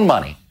their own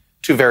money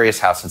to various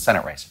House and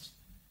Senate races.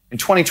 In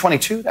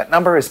 2022, that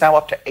number is now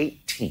up to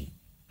 18.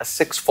 a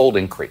 6-fold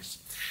increase.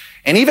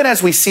 And even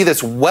as we see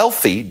this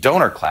wealthy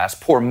donor class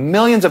pour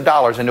millions of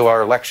dollars into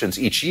our elections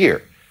each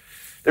year,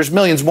 there's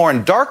millions more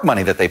in dark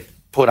money that they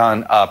pour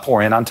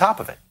in on top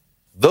of it.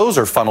 Those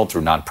are funneled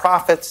through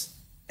nonprofits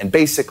and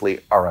basically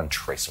are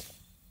untraceable.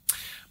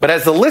 But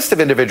as the list of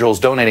individuals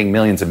donating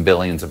millions and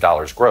billions of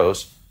dollars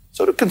grows,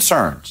 so do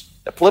concerns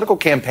that political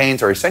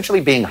campaigns are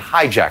essentially being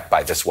hijacked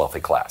by this wealthy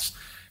class,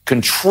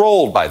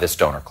 controlled by this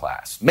donor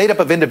class, made up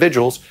of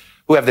individuals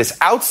who have this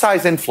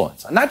outsized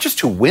influence on not just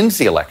who wins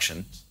the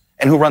elections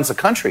and who runs the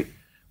country,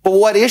 but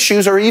what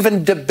issues are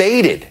even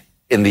debated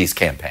in these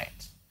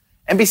campaigns.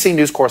 NBC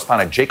News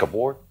correspondent Jacob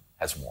Ward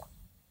has more.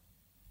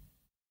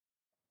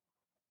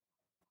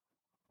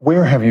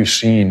 Where have you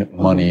seen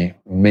money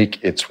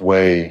make its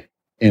way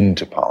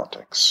into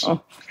politics?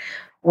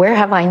 Where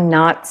have I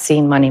not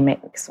seen money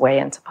make its way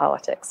into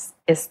politics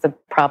is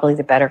probably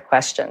the better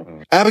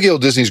question. Abigail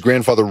Disney's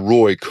grandfather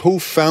Roy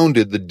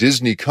co-founded the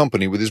Disney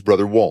company with his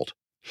brother Walt.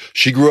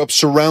 She grew up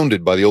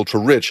surrounded by the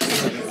ultra-rich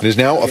and is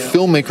now a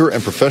filmmaker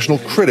and professional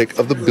critic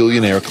of the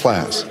billionaire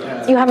class.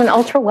 You have an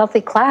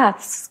ultra-wealthy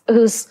class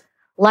whose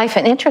life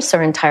and interests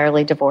are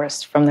entirely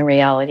divorced from the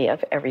reality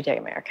of everyday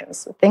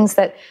Americans. The things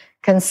that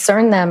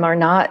concern them are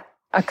not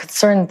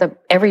concern the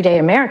everyday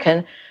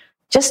American,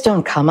 just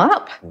don't come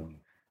up,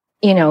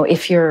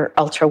 if you're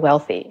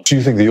ultra-wealthy. Do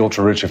you think the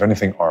ultra-rich, if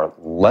anything, are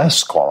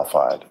less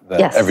qualified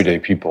than everyday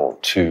people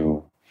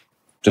to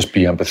just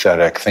be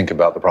empathetic, think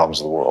about the problems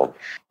of the world?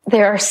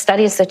 There are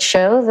studies that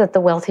show that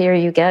the wealthier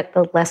you get,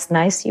 the less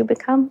nice you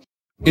become.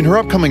 In her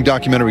upcoming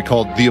documentary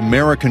called The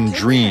American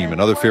Dream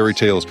and Other Fairy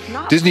Tales,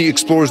 Disney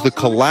explores the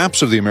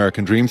collapse of the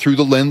American dream through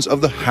the lens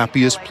of the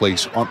happiest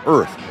place on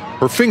earth.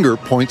 Her finger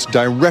points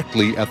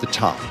directly at the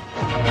top.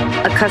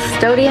 A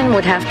custodian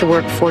would have to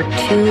work for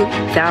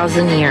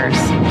 2,000 years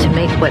to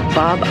make what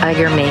Bob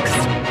Iger makes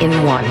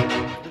in one.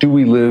 Do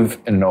we live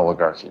in an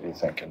oligarchy, do you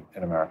think,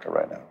 in America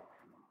right now?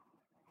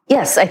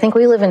 Yes, I think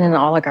we live in an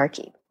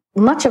oligarchy.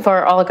 Much of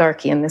our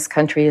oligarchy in this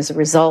country is a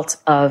result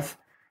of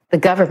the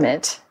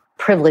government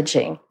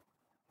privileging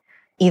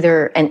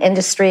either an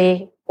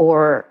industry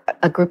or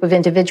a group of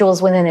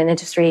individuals within an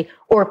industry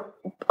or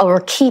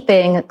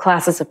keeping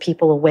classes of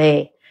people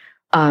away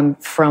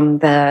from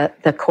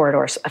the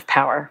corridors of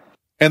power.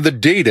 And the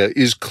data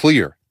is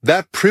clear.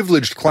 That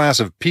privileged class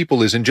of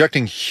people is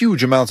injecting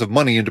huge amounts of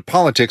money into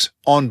politics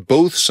on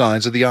both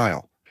sides of the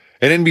aisle.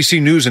 An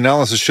NBC News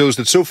analysis shows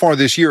that so far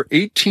this year,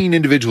 18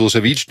 individuals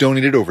have each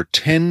donated over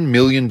 $10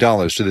 million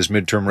to this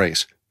midterm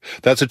race.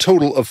 That's a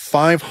total of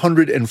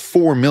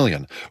 $504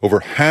 million, over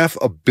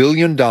 $500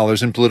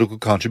 million in political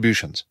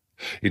contributions.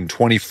 In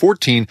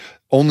 2014,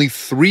 only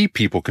 3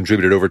 people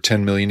contributed over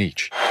 $10 million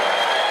each.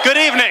 Good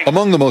evening.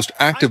 Among the most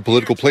active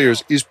political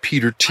players is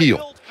Peter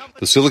Thiel.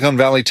 The Silicon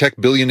Valley tech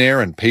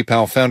billionaire and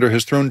PayPal founder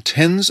has thrown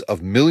tens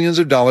of millions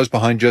of dollars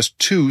behind just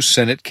 2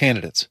 Senate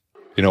candidates.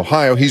 In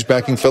Ohio, he's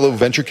backing fellow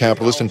venture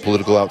capitalist and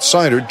political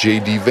outsider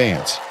J.D.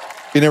 Vance.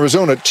 In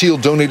Arizona, Thiel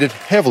donated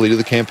heavily to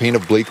the campaign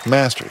of Blake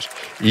Masters.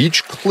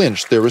 Each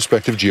clinched their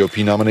respective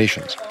GOP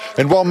nominations.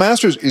 And while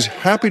Masters is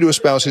happy to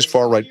espouse his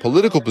far-right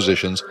political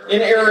positions,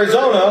 in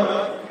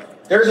Arizona,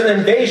 there's an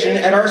invasion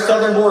at our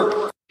southern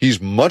border. He's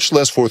much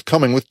less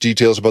forthcoming with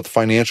details about the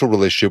financial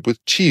relationship with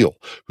Thiel,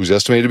 who's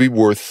estimated to be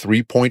worth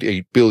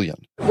 $3.8 billion.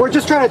 We're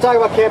just trying to talk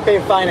about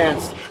campaign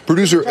finance.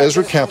 Producer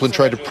Ezra Kaplan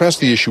tried to press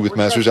the issue with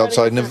Masters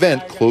outside an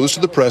event closed to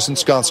the press in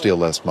Scottsdale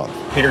last month.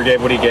 Peter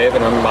gave what he gave,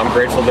 and I'm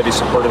grateful that he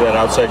supported that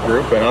outside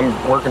group, and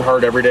I'm working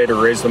hard every day to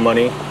raise the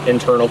money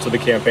internal to the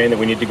campaign that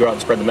we need to go out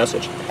and spread the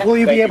message. Will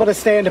you be able to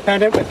stay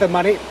independent with the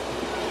money?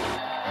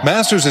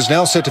 Masters is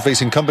now set to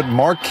face incumbent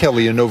Mark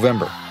Kelly in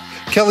November.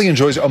 Kelly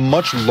enjoys a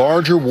much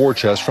larger war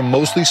chest from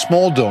mostly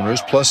small donors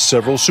plus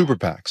several super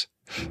PACs.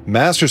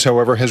 Masters,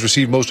 however, has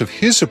received most of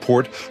his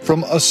support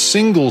from a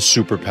single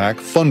super PAC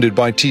funded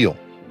by Thiel.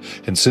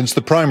 And since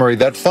the primary,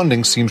 that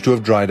funding seems to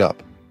have dried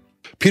up.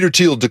 Peter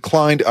Thiel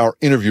declined our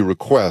interview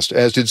request,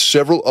 as did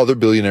several other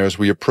billionaires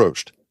we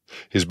approached.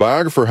 His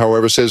biographer,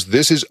 however, says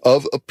this is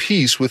of a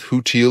piece with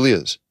who Thiel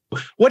is.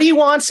 What he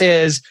wants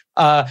is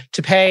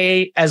to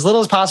pay as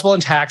little as possible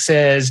in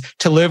taxes,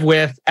 to live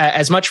with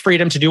as much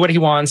freedom to do what he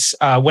wants,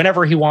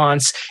 whenever he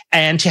wants,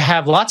 and to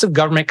have lots of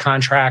government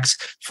contracts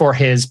for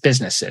his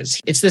businesses.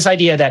 It's this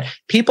idea that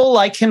people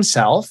like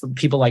himself,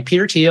 people like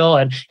Peter Thiel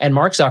and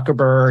Mark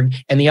Zuckerberg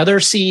and the other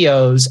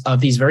CEOs of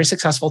these very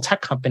successful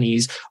tech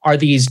companies are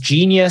these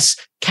genius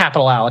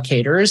capital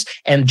allocators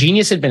and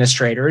genius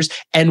administrators.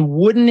 And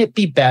wouldn't it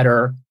be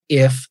better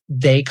if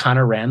they kind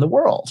of ran the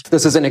world?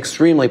 This is an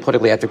extremely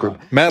politically active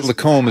group. Matt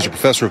Lacombe is a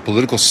professor of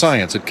political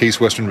science at Case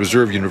Western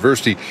Reserve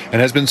University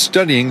and has been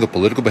studying the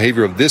political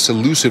behavior of this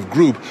elusive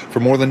group for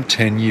more than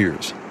 10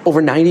 years. Over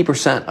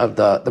 90% of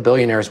the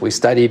billionaires we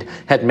studied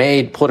had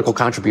made political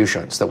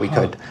contributions that we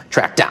could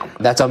track down.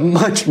 That's a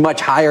much,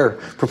 much higher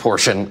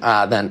proportion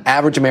than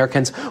average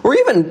Americans or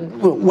even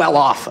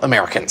well-off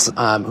Americans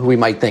who we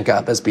might think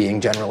of as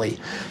being generally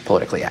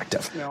politically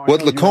active.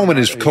 What Lacombe and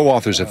his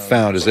co-authors have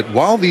found is that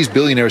while these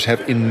billionaires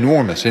have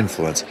enormous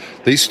influence,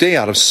 they stay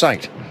out of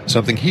sight,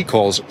 something he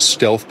calls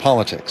stealth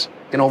politics.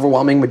 An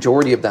overwhelming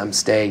majority of them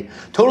stay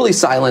totally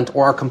silent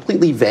or are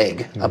completely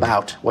vague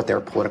about what their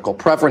political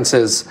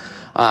preferences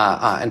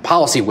and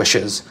policy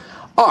wishes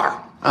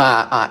are.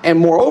 And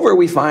moreover,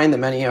 we find that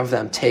many of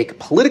them take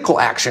political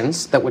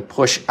actions that would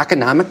push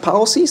economic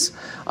policies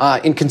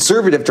in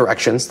conservative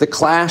directions that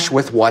clash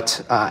with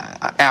what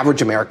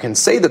average Americans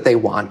say that they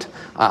want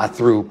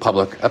through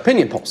public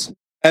opinion polls.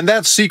 And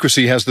that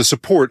secrecy has the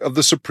support of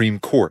the Supreme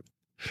Court.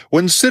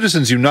 When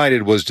Citizens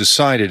United was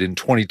decided in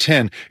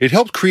 2010, it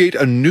helped create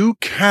a new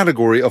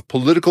category of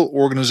political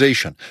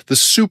organization, the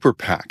Super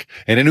PAC,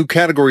 and a new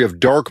category of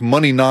dark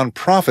money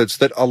nonprofits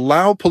that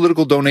allow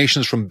political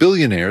donations from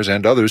billionaires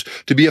and others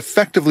to be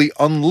effectively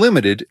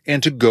unlimited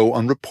and to go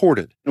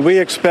unreported. We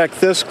expect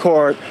this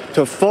court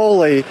to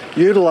fully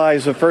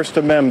utilize the First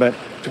Amendment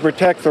to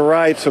protect the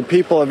rights of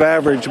people of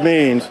average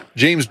means.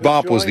 James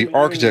Bopp was the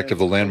architect of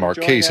the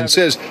landmark case and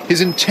says his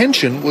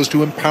intention was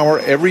to empower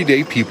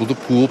everyday people to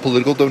pool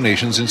political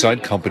donations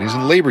inside companies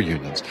and labor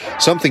unions,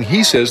 something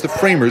he says the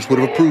framers would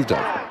have approved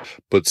of.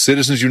 But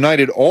Citizens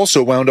United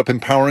also wound up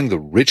empowering the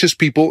richest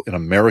people in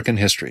American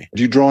history.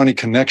 Do you draw any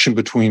connection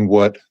between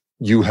what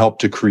you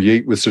helped to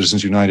create with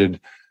Citizens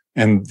United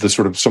and the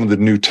sort of some of the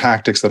new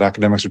tactics that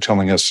academics are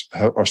telling us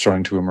are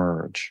starting to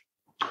emerge?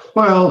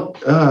 Well,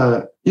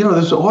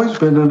 there's always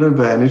been an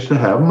advantage to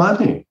have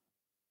money.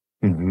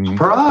 Mm-hmm.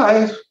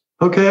 Surprise!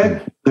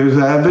 Okay, there's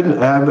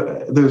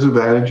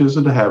advantages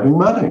in having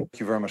money. Thank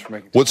you very much for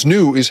making. What's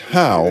new is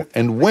how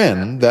and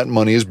when that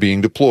money is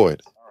being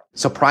deployed.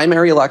 So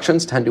primary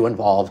elections tend to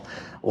involve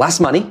less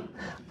money,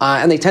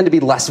 and they tend to be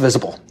less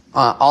visible.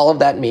 All of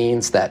that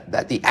means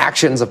that the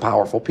actions of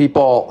powerful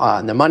people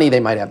and the money they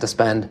might have to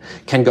spend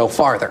can go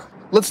farther.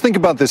 Let's think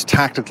about this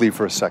tactically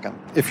for a second.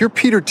 If you're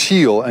Peter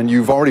Thiel and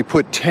you've already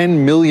put $10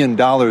 million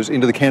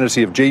into the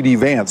candidacy of J.D.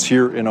 Vance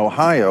here in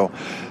Ohio,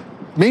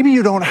 maybe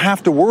you don't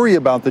have to worry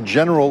about the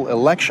general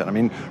election. I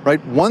mean,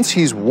 right, once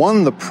he's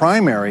won the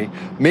primary,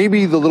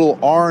 maybe the little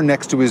R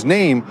next to his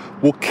name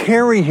will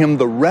carry him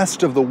the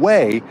rest of the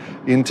way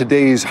in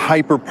today's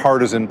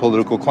hyper-partisan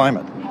political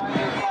climate.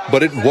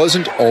 But it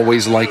wasn't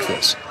always like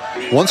this.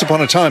 Once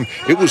upon a time,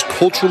 it was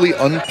culturally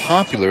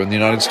unpopular in the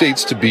United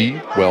States to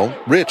be, well,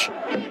 rich.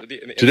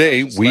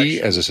 Today,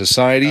 we as a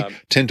society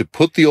tend to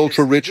put the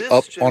ultra-rich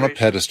up on a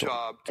pedestal.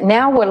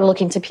 Now we're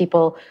looking to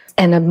people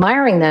and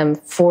admiring them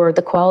for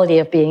the quality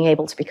of being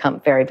able to become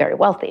very, very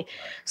wealthy.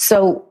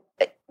 So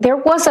there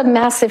was a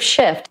massive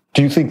shift.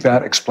 Do you think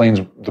that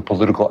explains the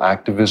political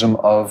activism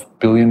of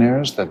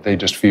billionaires, that they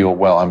just feel,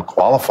 well, I'm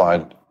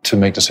qualified to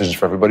make decisions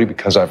for everybody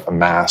because I've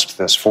amassed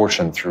this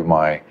fortune through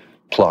my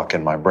pluck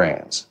and my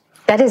brains?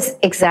 That is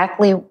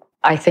exactly,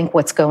 I think,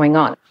 what's going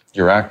on.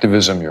 Your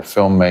activism, your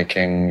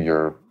filmmaking,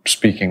 your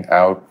speaking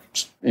out,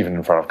 even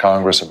in front of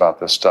Congress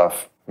about this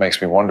stuff,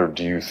 makes me wonder,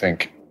 do you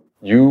think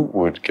you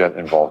would get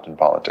involved in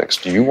politics?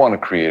 Do you want to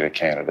create a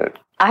candidate?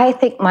 I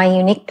think my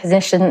unique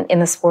position in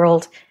this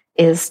world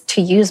is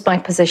to use my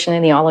position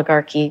in the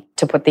oligarchy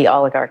to put the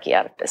oligarchy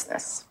out of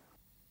business.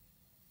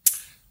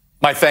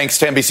 My thanks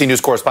to NBC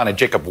News correspondent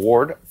Jacob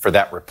Ward for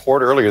that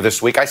report earlier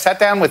this week. I sat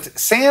down with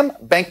Sam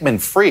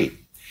Bankman-Fried.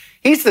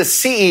 He's the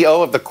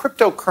CEO of the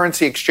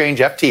cryptocurrency exchange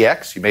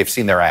FTX. You may have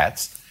seen their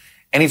ads.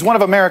 And he's one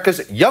of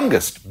America's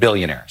youngest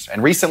billionaires.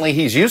 And recently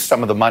he's used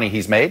some of the money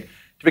he's made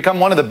to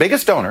become one of the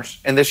biggest donors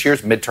in this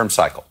year's midterm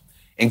cycle,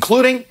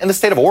 including in the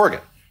state of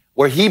Oregon,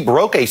 where he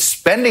broke a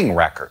spending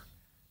record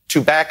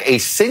to back a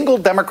single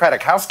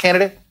Democratic House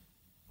candidate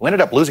who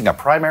ended up losing a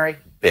primary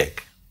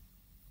big.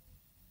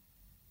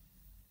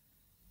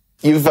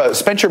 You've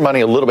spent your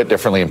money a little bit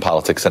differently in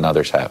politics than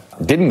others have.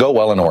 Didn't go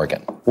well in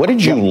Oregon. What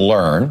did you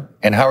learn,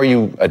 and how are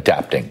you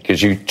adapting?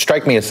 Because you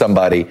strike me as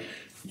somebody,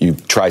 you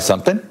try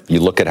something, you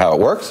look at how it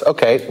works.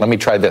 Okay, let me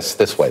try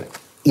this way.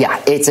 Yeah,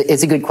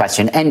 it's a good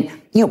question. And,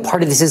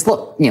 part of this is,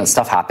 look,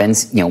 stuff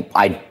happens.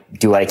 I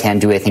do what I can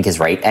do what I think is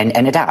right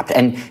and adapt.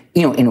 And,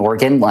 in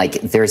Oregon,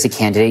 there's a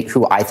candidate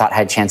who I thought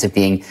had a chance of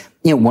being,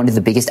 one of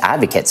the biggest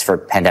advocates for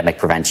pandemic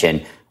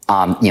prevention,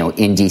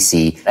 in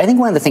DC. I think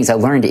one of the things I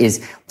learned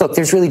is, look,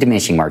 there's really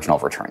diminishing marginal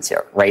returns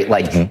here, right?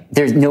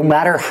 There's no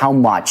matter how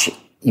much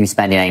you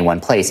spend in any one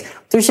place,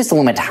 there's just a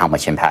limit to how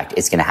much impact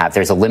it's going to have.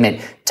 There's a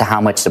limit to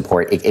how much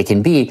support it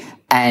can be.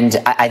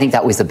 And I think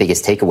that was the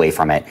biggest takeaway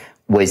from it,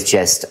 was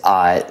just,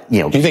 Do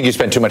you think you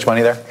spent too much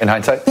money there in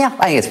hindsight? Yeah,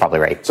 I think it's probably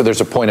right. So there's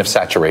a point of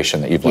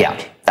saturation that you've learned.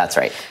 Yeah, that's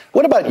right.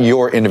 What about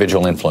your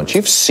individual influence?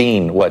 You've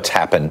seen what's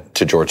happened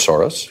to George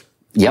Soros.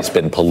 Yep. He's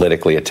been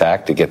politically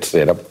attacked. He gets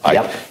it up.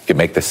 I could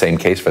make the same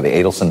case for the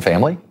Adelson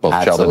family, both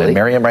Absolutely. Sheldon and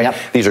Miriam, right? Yep.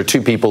 These are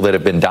two people that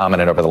have been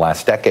dominant over the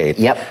last decade.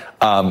 Yep.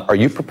 Are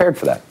you prepared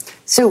for that?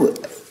 So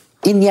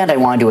in the end, I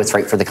want to do what's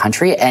right for the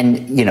country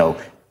and,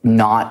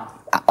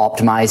 not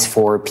optimize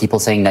for people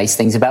saying nice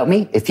things about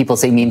me. If people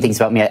say mean things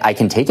about me, I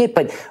can take it.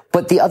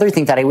 But the other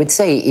thing that I would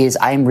say is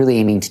I'm really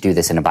aiming to do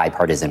this in a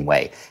bipartisan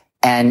way.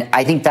 And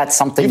I think that's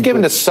something you've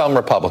given to some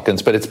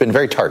Republicans, but it's been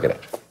very targeted.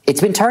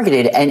 It's been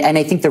targeted. And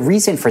I think the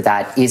reason for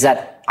that is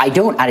that I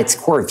don't, at its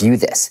core, view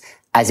this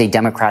as a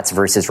Democrats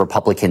versus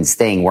Republicans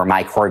thing where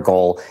my core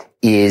goal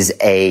is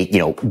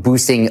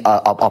boosting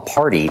a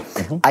party.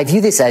 I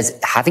view this as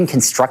having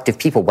constructive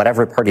people,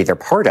 whatever party they're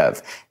part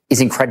of, is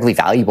incredibly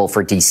valuable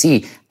for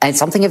DC. And it's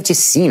something I've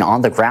just seen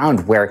on the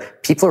ground where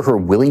people who are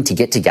willing to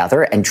get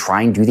together and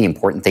try and do the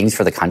important things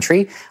for the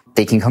country,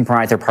 they can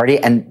compromise their party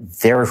and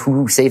they're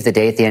who save the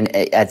day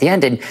at the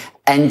end.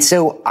 And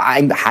so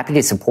I'm happy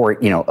to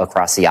support,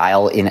 across the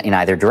aisle in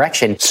either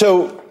direction.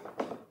 So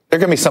there are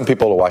going to be some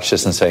people to watch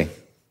this and say,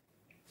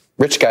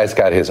 Rich guy's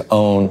got his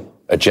own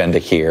agenda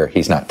here.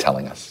 He's not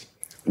telling us.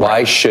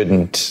 Why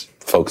shouldn't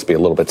folks be a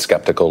little bit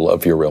skeptical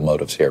of your real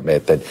motives here,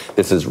 that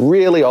this is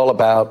really all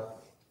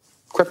about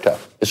crypto?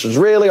 This is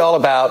really all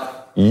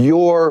about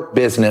your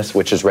business,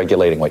 which is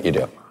regulating what you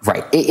do.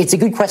 Right. It's a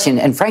good question.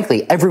 And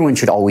frankly, everyone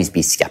should always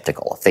be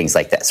skeptical of things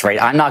like this, right?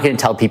 I'm not going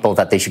to tell people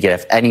that they should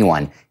give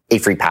anyone a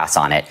free pass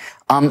on it.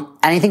 And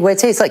I think what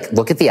I'd say is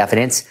look at the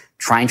evidence,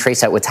 try and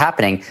trace out what's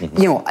happening.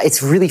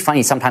 It's really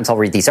funny. Sometimes I'll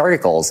read these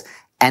articles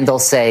and they'll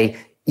say,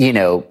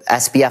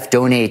 SBF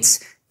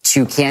donates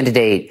to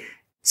candidate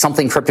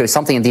something crypto,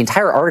 something, and the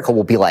entire article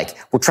will be like,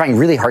 we're trying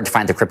really hard to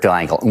find the crypto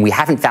angle, and we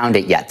haven't found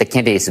it yet. The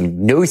candidates have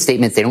no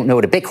statements. They don't know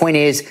what a Bitcoin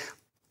is.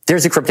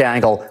 There's a crypto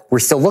angle. We're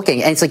still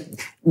looking. And it's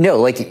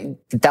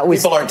that was...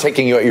 People aren't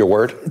taking you at your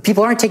word?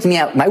 People aren't taking me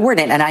at my word,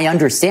 and I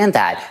understand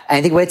that. And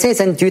I think what I'd say is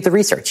then do the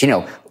research.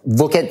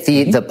 Look at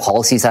the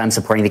policies that I'm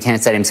supporting, the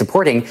candidates that I'm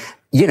supporting,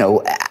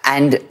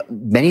 and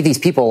many of these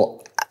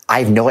people, I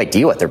have no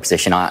idea what their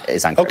position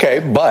is on crypto. Okay,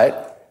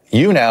 but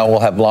you now will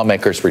have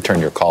lawmakers return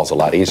your calls a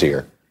lot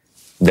easier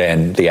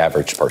than the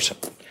average person,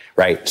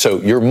 right?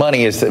 So your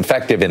money is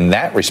effective in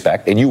that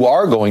respect, and you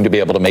are going to be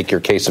able to make your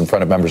case in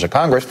front of members of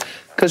Congress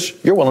because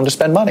you're willing to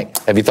spend money.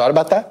 Have you thought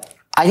about that?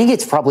 I think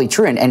it's probably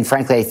true. And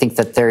frankly, I think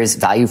that there is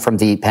value from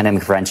the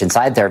pandemic prevention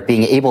side there,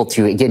 being able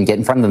to, again, get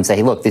in front of them and say,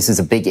 hey, look, this is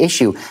a big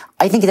issue.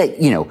 I think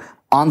that,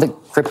 on the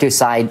crypto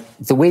side,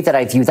 the way that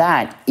I view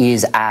that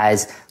is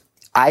as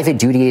I have a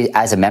duty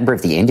as a member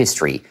of the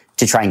industry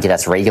to try and get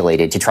us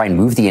regulated, to try and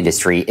move the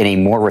industry in a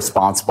more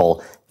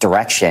responsible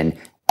direction.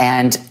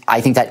 And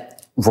I think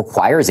that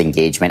requires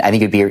engagement. I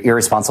think it'd be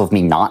irresponsible of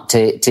me not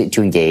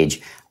to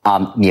engage,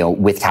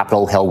 with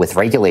Capitol Hill, with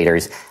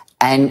regulators.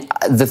 And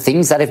the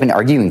things that I've been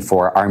arguing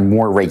for are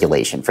more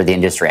regulation for the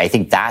industry. I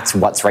think that's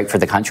what's right for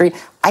the country.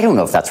 I don't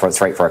know if that's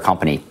what's right for a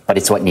company, but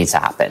it's what needs to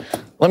happen.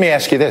 Let me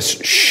ask you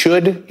this.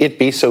 Should it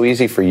be so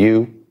easy for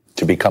you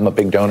to become a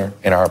big donor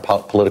in our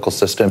political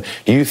system?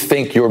 Do you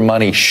think your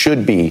money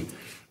should be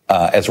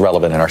as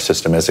relevant in our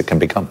system as it can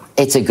become?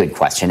 It's a good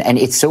question. And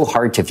it's so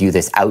hard to view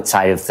this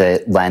outside of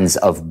the lens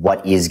of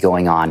what is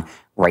going on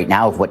right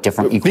now, of what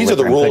different equilibrium These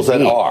are the rules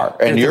that are.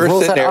 And you're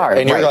sitting there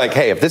and you're like,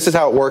 hey, if this is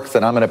how it works,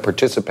 then I'm going to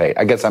participate.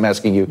 I guess I'm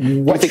asking you,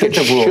 what should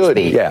the rules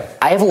be? Yeah.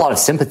 I have a lot of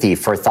sympathy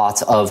for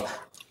thoughts of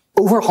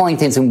overhauling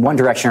things in one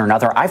direction or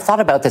another. I've thought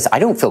about this. I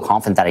don't feel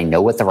confident that I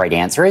know what the right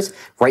answer is,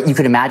 right? You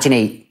could imagine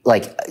a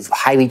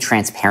highly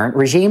transparent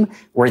regime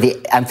where the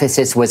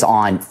emphasis was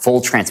on full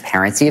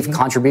transparency of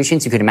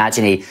contributions. You could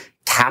imagine a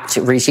capped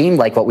regime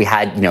like what we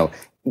had,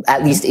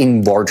 at least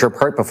in larger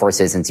part before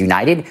Citizens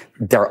United.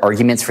 There are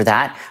arguments for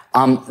that.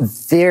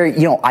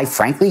 I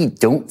frankly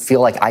don't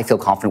feel like I feel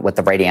confident what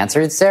the right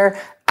answer is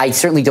there. I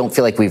certainly don't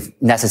feel like we've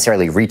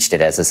necessarily reached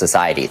it as a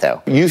society,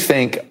 though. You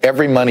think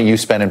every money you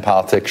spend in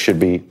politics should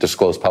be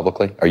disclosed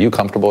publicly? Are you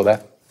comfortable with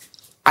that?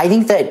 I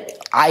think that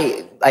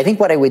I think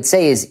what I would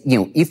say is,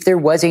 if there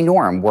was a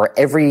norm where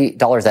every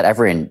dollar that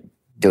ever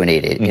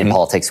donated in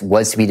politics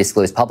was to be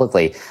disclosed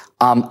publicly,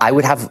 I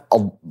would have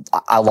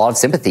a lot of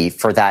sympathy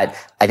for that.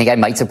 I think I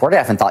might support it. I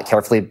haven't thought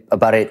carefully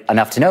about it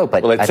enough to know.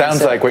 But it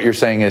sounds like what you're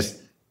saying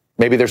is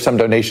maybe there's some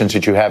donations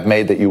that you have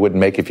made that you wouldn't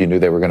make if you knew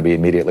they were going to be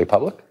immediately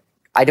public.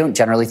 I don't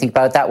generally think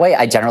about it that way.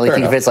 I generally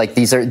think of it as like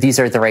these are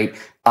the right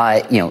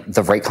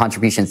the right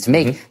contributions to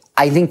make.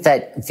 I think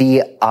that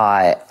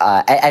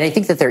and I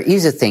think that there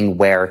is a thing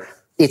where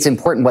it's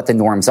important what the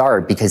norms are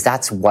because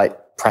that's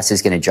what press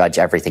is going to judge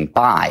everything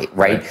by,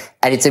 right?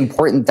 And it's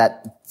important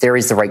that there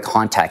is the right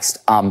context.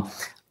 And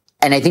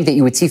I think that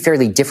you would see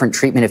fairly different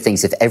treatment of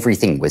things if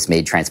everything was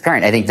made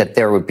transparent. I think that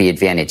there would be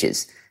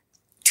advantages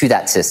to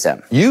that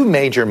system. You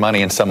made your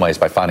money in some ways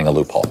by finding a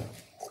loophole.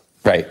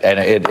 Right. And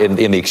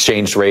in the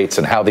exchange rates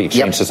and how the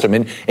exchange system,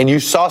 and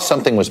you saw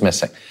something was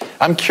missing.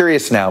 I'm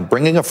curious now,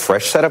 bringing a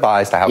fresh set of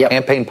eyes to how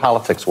campaign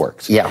politics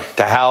works, to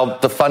how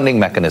the funding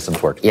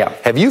mechanisms work.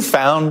 Have you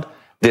found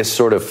this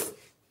sort of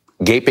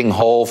gaping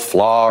hole,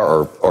 flaw,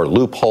 or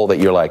loophole that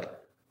you're like,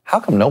 how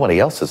come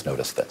nobody else has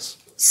noticed this?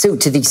 So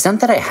to the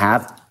extent that I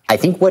have, I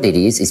think what it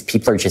is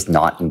people are just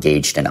not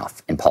engaged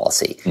enough in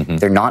policy.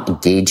 They're not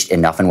engaged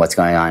enough in what's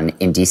going on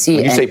in D.C.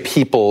 When you say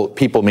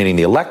people meaning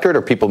the electorate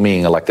or people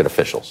meaning elected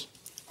officials?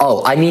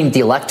 Oh, I mean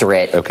the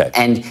electorate. Okay.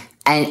 And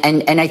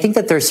I think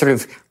that there's sort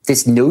of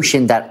this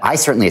notion that I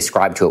certainly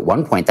ascribed to at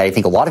one point that I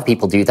think a lot of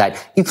people do,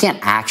 that you can't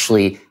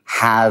actually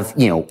have,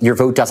 your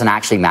vote doesn't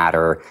actually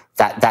matter,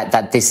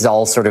 that this is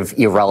all sort of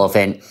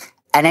irrelevant.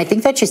 And I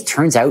think that just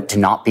turns out to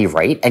not be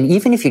right. And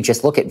even if you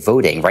just look at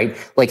voting, right?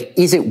 Like,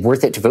 is it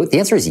worth it to vote? The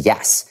answer is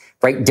yes.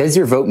 right? Does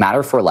your vote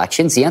matter for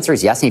elections? The answer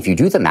is yes. And if you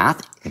do the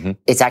math,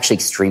 it's actually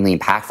extremely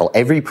impactful.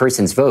 Every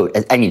person's vote.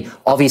 I mean,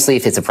 obviously,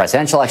 if it's a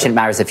presidential election, it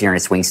matters if you're in a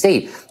swing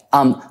state.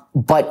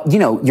 But,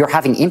 you're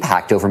having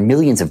impact over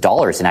millions of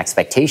dollars in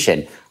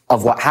expectation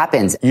of what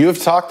happens.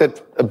 You've talked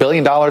that $1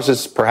 billion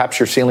is perhaps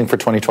your ceiling for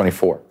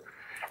 2024.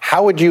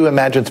 How would you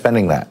imagine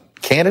spending that?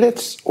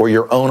 Candidates or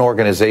your own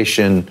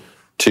organization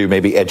to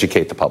maybe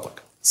educate the public?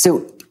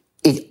 So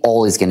it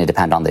all is going to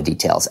depend on the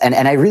details. And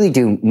I really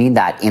do mean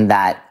that in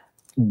that.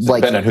 Does it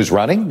depend on who's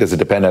running? Does it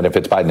depend on if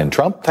it's Biden and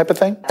Trump type of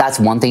thing? That's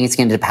one thing it's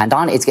going to depend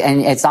on.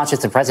 And it's not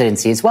just the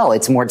presidency as well.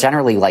 It's more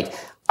generally like,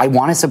 I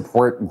want to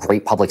support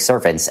great public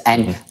servants.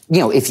 And,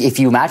 if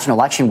you imagine an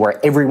election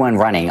where everyone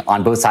running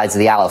on both sides of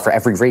the aisle for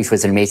every race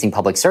was an amazing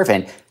public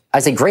servant, I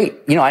say, great.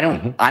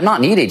 I'm not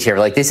needed here.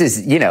 Like, this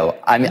is,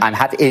 I'm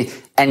happy.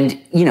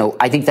 And,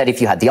 I think that if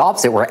you had the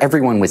opposite where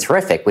everyone was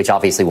horrific, which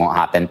obviously won't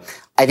happen,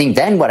 I think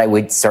then what I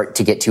would start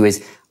to get to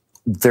is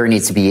there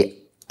needs to be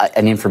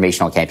an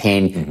informational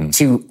campaign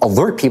to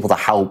alert people to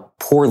how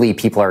poorly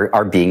people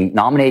are being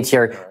nominated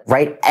here,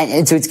 right?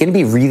 And so it's going to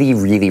be really,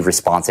 really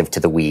responsive to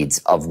the weeds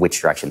of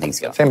which direction things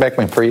go. Sam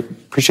Beckman-Fried,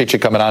 appreciate you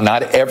coming on.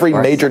 Not every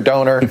major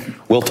donor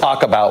will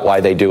talk about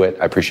why they do it.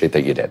 I appreciate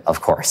that you did. Of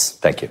course.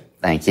 Thank you.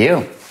 Thank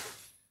you.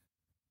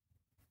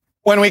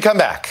 When we come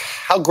back,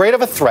 how great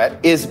of a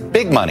threat is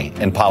big money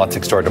in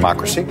politics to our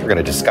democracy? We're going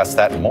to discuss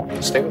that and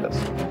more. Stay with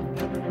us.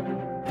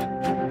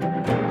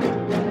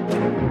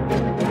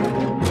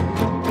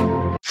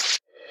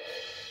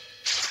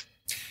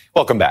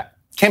 Welcome back.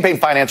 Campaign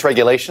finance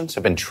regulations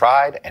have been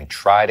tried and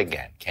tried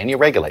again. Can you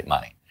regulate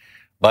money?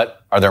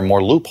 But are there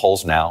more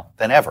loopholes now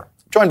than ever?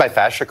 I'm joined by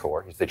Faz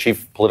Shakur. He's the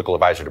chief political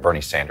advisor to Bernie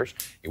Sanders.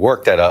 He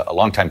worked at a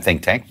longtime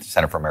think tank, the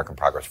Center for American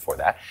Progress before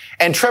that.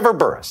 And Trevor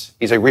Burrus.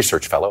 He's a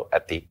research fellow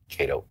at the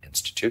Cato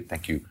Institute.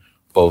 Thank you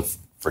both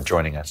for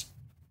joining us.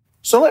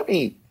 So I'm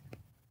going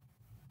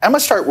to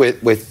start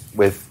with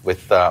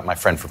my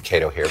friend from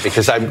Cato here,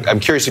 because I'm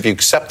curious if you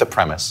accept the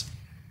premise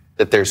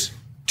that there's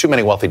too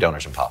many wealthy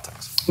donors in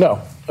politics.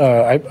 No.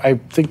 I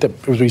think that,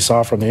 as we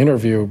saw from the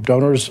interview,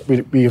 donors,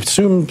 we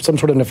assume some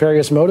sort of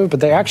nefarious motive, but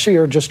they actually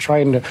are just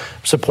trying to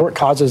support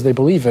causes they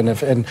believe in.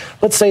 And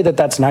let's say that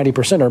that's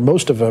 90% or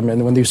most of them.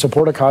 And when you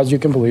support a cause you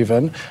can believe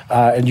in,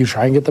 and you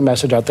try and get the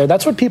message out there,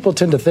 that's what people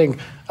tend to think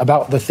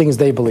about the things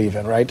they believe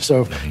in, right?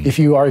 So if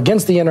you are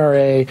against the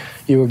NRA,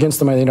 you're against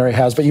the money the NRA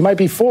has, but you might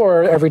be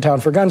for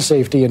Everytown for gun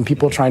safety and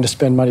people trying to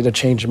spend money to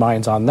change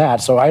minds on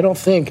that. So I don't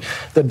think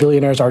that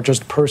billionaires are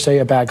just per se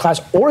a bad class,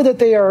 or that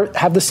they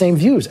have the same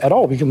views at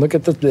all. We can look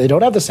at they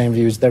don't have the same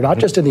views. They're not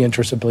just in the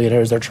interest of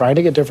billionaires. They're trying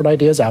to get different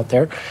ideas out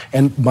there,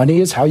 and money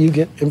is how you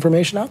get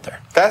information out there.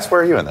 That's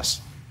where are you in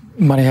this?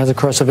 Money has a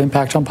corrosive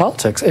impact on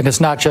politics. And it's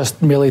not just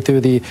merely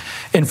through the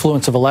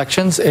influence of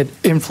elections. It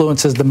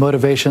influences the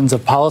motivations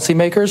of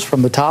policymakers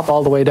from the top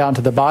all the way down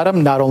to the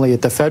bottom, not only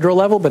at the federal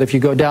level, but if you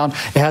go down,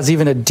 it has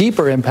even a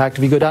deeper impact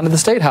if you go down to the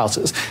state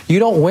houses. You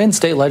don't win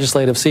state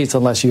legislative seats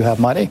unless you have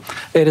money.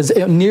 It is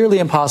nearly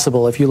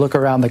impossible, if you look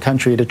around the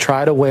country, to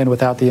try to win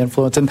without the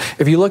influence. And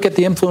if you look at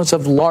the influence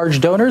of large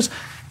donors,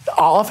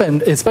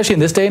 often, especially in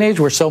this day and age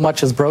where so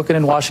much is broken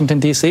in Washington,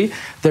 D.C.,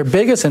 their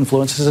biggest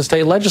influence is the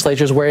state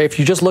legislatures, where if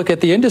you just look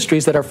at the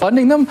industries that are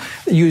funding them,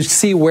 you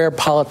see where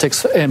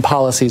politics and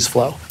policies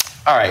flow.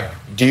 All right.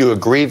 Do you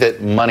agree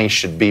that money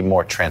should be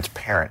more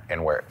transparent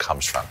in where it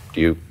comes from?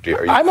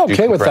 I'm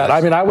okay with that.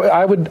 I mean,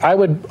 I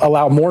would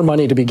allow more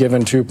money to be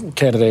given to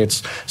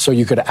candidates so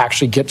you could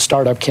actually get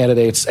startup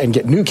candidates and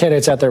get new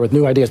candidates out there with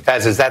new ideas.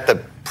 As is that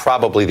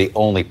probably the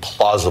only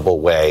plausible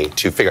way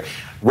to figure?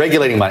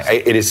 Regulating money,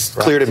 it is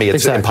clear to me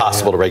it's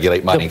impossible to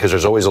regulate money because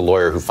there's always a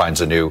lawyer who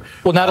finds a new.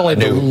 Well, not only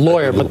the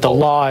lawyer, but the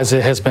law, as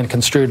it has been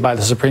construed by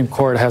the Supreme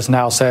Court, has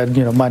now said,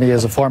 money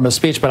is a form of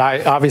speech. But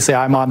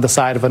I'm on the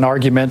side of an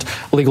argument,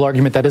 legal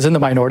argument that is in the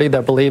minority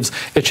that believes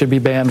it should be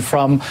banned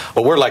from.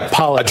 But we're like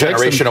politics, a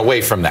generation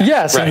away from that.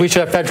 Yes, right. And we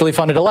should have federally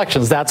funded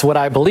elections. That's what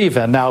I believe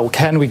in. Now,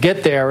 can we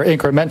get there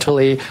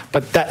incrementally?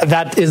 But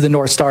that is the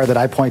North Star that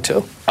I point to.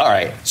 All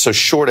right. So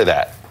short of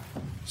that,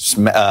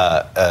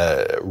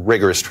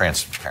 rigorous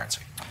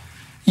transparency.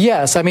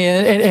 Yes, I mean,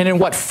 and in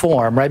what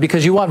form, right?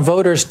 Because you want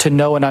voters to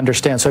know and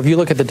understand. So if you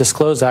look at the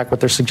Disclose Act, what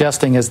they're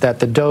suggesting is that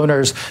the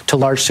donors to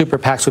large super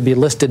PACs would be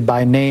listed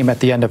by name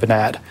at the end of an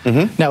ad.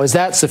 Mm-hmm. Now, is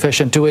that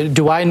sufficient?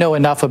 Do I know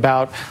enough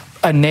about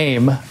a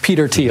name,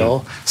 Peter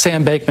Thiel,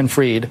 Sam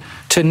Bankman-Fried,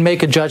 to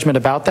make a judgment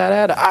about that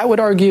ad? I would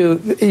argue,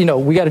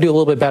 we got to do a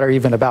little bit better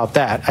even about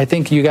that. I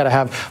think you got to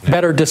have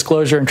better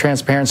disclosure and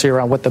transparency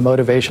around what the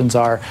motivations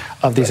are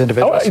of these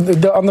individuals.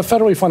 On the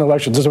federally funded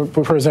elections,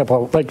 for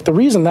example, like the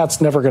reason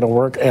that's never going to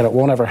work and it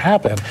won't ever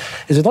happen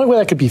is the only way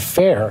that could be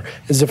fair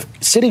is if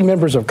sitting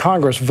members of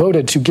Congress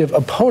voted to give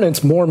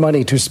opponents more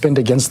money to spend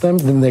against them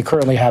than they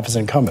currently have as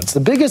incumbents.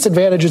 The biggest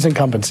advantage is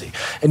incumbency,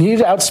 and you need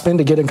to outspend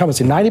to get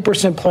incumbency.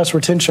 90% plus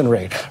retention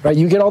rate, right?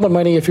 You get all the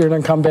money if you're an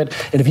incumbent,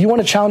 and if you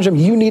want to challenge them,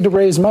 you need to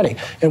raise money.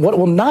 And what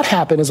will not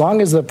happen, as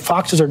long as the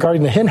foxes are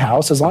guarding the hen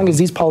house, as long as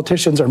these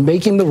politicians are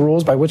making the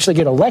rules by which they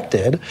get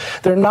elected,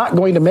 they're not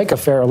going to make a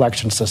fair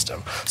election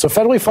system. So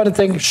federally funded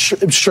thing,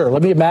 sure,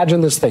 let me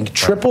imagine this thing.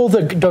 Triple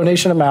the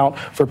donation amount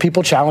for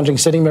people challenging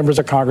sitting members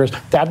of Congress.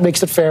 That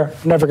makes it fair.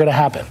 Never going to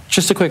happen.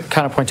 Just a quick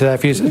counterpoint to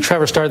that.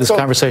 Trevor started this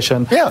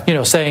conversation,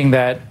 saying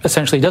that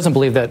essentially he doesn't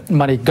believe that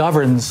money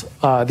governs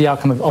the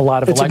outcome of a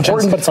lot of elections. It's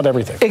important, but it's not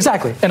everything.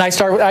 Exactly. And I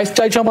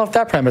jump off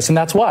that premise, and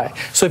that's why.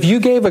 So if you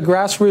gave a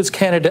grassroots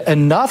candidate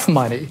enough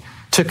money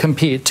to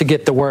compete, to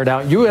get the word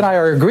out, you and I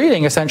are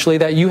agreeing essentially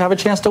that you have a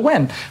chance to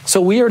win.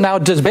 So we are now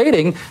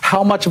debating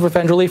how much of a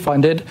federally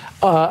funded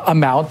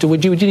amount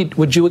would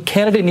a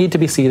candidate need to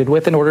be seated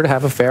with in order to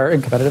have a fair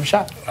and competitive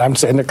shot? I'm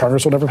saying that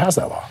Congress will never pass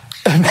that law.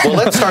 Well,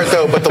 let's start,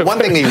 though. But the one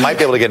thing that you might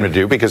be able to get him to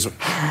do, because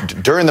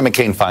during the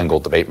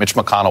McCain-Feingold debate, Mitch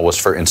McConnell was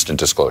for instant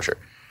disclosure.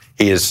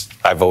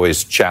 I've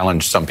always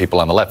challenged some people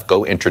on the left,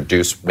 go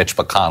introduce Mitch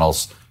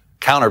McConnell's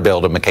counter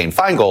bill to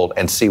McCain-Feingold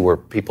and see where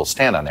people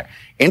stand on there.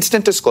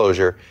 Instant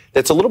disclosure,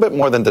 that's a little bit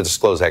more than the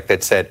Disclose Act,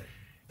 that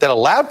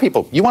allowed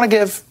people, you want to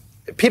give,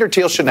 Peter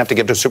Thiel shouldn't have to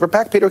give to a super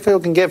PAC. Peter Thiel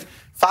can give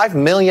 $5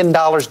 million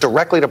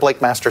directly to Blake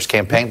Masters'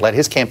 campaign, let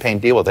his campaign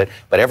deal with it.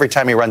 But every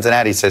time he runs an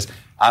ad, he says,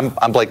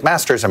 I'm Blake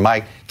Masters, and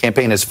my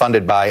campaign is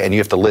funded by, and you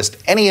have to list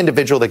any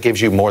individual that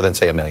gives you more than,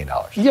 say, $1 million.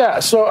 Yeah,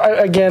 so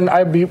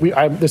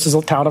this is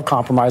a town of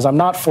compromise. I'm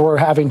not for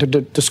having to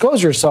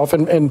disclose yourself.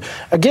 And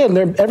again,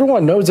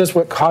 everyone knows this,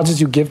 what causes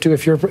you give to.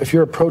 If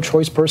you're a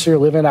pro-choice person, you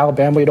live in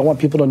Alabama, you don't want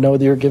people to know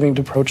that you're giving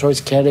to pro-choice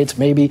candidates,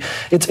 maybe.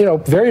 It's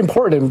very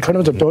important. In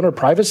terms of donor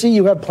privacy,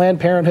 you have Planned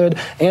Parenthood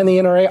and the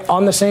NRA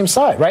on the same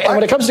side, right? And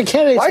when it comes to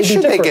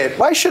candidates,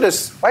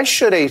 why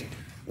should a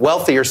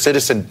wealthier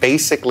citizen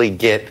basically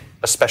get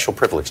a special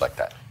privilege like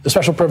that? The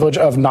special privilege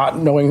of not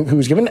knowing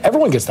who's given.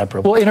 Everyone gets that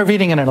privilege. Well,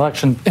 intervening in an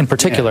election in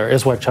particular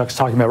is what Chuck's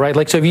talking about, right?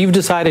 Like, so if you've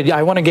decided,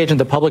 I want to engage in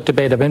the public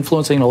debate of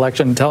influencing an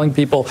election and telling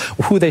people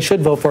who they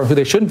should vote for and who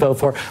they shouldn't vote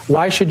for,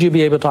 why should you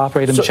be able to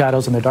operate in the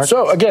shadows and the dark?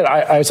 So again,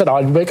 I said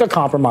I'd make a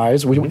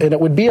compromise, and it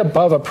would be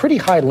above a pretty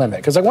high limit.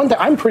 Because one thing,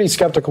 I'm pretty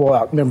skeptical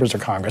about members of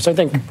Congress. I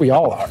think we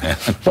all are.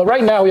 But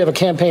right now we have a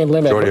campaign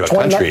limit of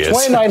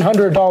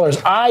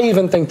 $2,900. I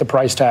even think the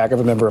price tag of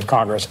a member of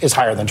Congress is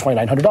higher than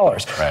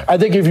 $2,900. Right. I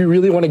think if you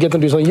really want to get them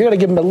to do something, you got to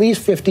give them at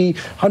least $50,000,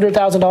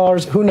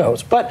 $100,000, who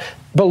knows? But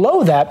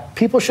below that,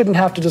 people shouldn't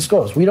have to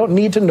disclose. We don't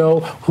need to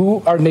know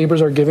who our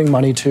neighbors are giving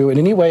money to in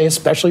any way,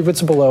 especially if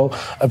it's below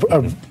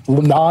a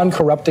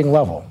non-corrupting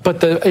level.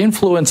 But the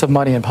influence of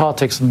money in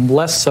politics is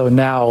less so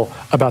now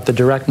about the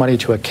direct money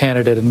to a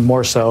candidate and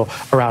more so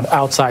around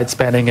outside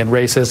spending and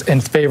races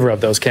in favor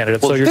of those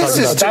candidates. Well, so you're this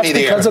talking is about to me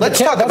the area. Let's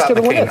talk about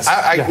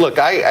McCain. Look,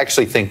 I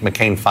actually think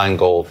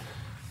McCain-Feingold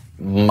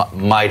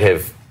might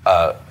have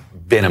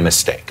been a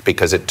mistake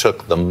because it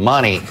took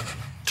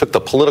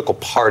the political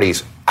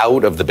parties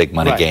out of the big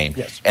money game.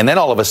 Yes. And then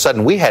all of a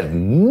sudden we had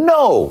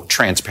no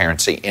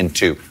transparency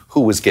into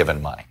who was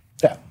given money.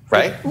 Yeah.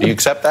 Right? Do you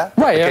accept that?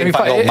 Right.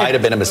 McCain-Feingold might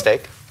have been a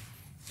mistake.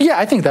 Yeah,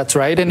 I think that's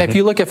right. And if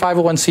you look at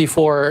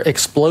 501c4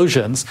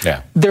 explosions,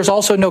 there's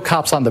also no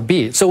cops on the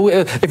beat. So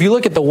if you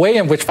look at the way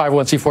in which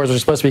 501c4s are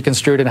supposed to be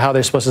construed and how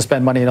they're supposed to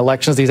spend money in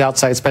elections, these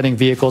outside spending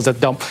vehicles that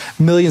dump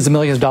millions and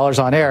millions of dollars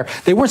on air,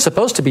 they weren't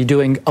supposed to be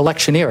doing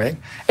electioneering.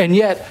 And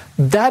yet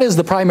that is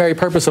the primary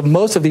purpose of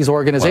most of these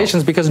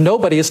organizations because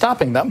nobody is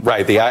stopping them.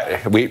 Right. The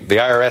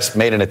IRS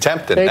made an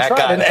attempt and that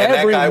got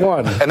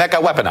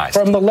weaponized.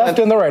 From the left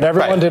and the right,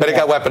 everyone did. But it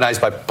got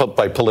weaponized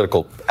by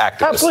political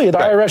activists. Absolutely. The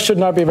IRS should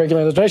not be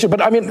regulating the donation.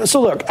 But I mean,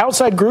 so look,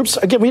 outside groups,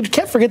 again, we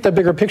can't forget the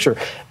bigger picture.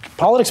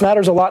 Politics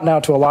matters a lot now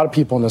to a lot of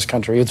people in this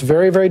country. It's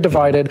very, very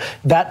divided.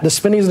 The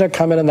spending is going to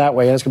come in that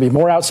way, and it's going to be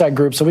more outside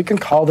groups, so we can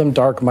call them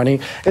dark money.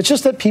 It's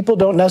just that people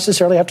don't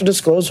necessarily have to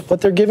disclose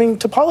what they're giving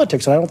to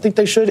politics, and I don't think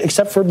they should,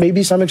 except for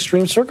maybe some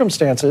extreme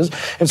circumstances.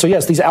 And so,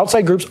 yes, these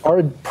outside groups are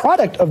a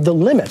product of the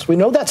limits. We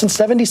know that since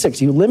 '76.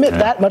 You limit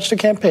that much to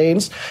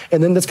campaigns,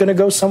 and then that's going to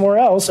go somewhere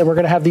else, and we're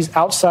going to have these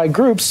outside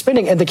groups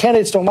spending. And the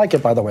candidates don't like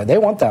it, by the way. They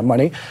want that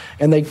money,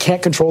 and they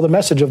can't control the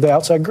message of the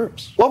outside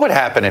groups. What would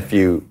happen if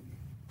you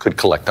could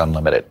collect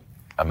unlimited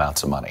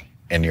amounts of money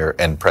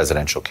in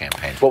presidential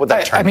campaigns? What would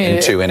that turn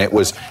into? And it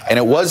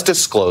was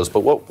disclosed, but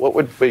what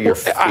would be your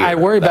fear? I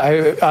worry about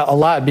it a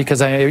lot because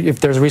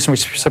if there's a recent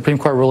Supreme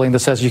Court ruling that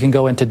says you can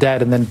go into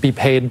debt and then be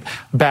paid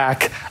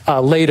back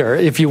later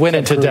if you went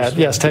into debt.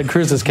 Yes, Ted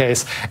Cruz's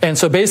case. And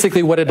so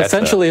basically what it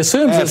essentially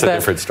assumes is that... That's a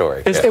different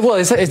story.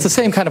 It's the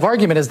same kind of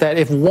argument is that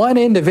if one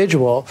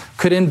individual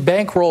could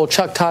bankroll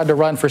Chuck Todd to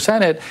run for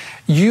Senate,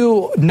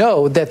 you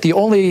know that the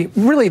only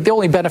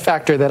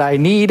benefactor that I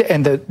need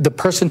and the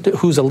person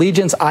whose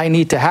allegiance I need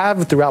need to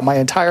have throughout my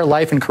entire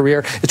life and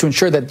career is to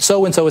ensure that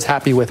so-and-so is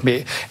happy with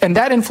me. And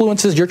that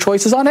influences your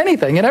choices on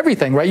anything and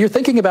everything, right? You're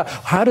thinking about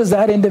how does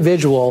that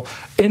individual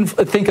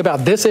think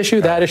about this issue,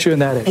 that issue,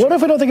 and that issue. What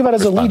if we don't think about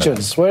it as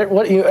allegiance?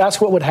 What you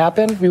ask what would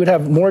happen? We would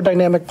have more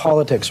dynamic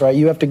politics, right?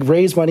 You have to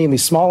raise money in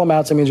these small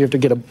amounts. That means you have to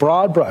get a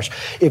broad brush.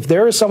 If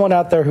there is someone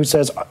out there who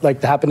says,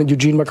 like that happened to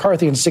Eugene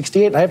McCarthy in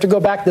 1968, I have to go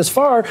back this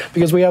far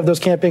because we have those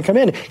campaigns come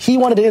in. He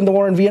wanted to end the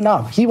war in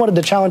Vietnam. He wanted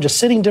to challenge a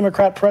sitting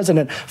Democrat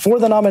president for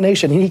the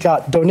nomination. He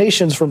got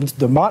donations from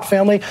the Mott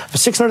family for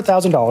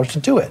 $600,000 to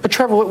do it. But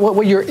Trevor,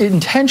 what you're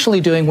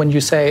intentionally doing when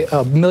you say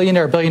a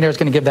millionaire or billionaire is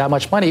going to give that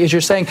much money is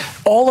you're saying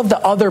all of the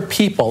other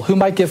people who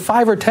might give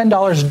 $5 or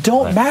 $10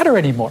 don't matter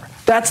anymore.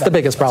 That's the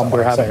biggest problem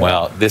we're having.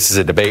 Well, this is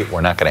a debate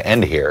we're not going to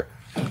end here,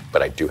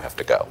 but I do have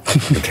to go.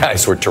 You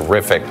guys were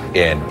terrific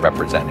in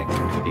representing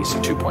these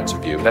 2 points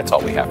of view. That's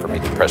all we have for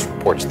Meet the Press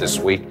Reports this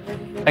week.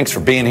 Thanks for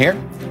being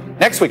here.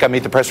 Next week on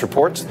Meet the Press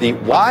Reports, the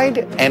wide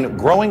and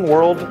growing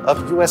world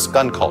of U.S.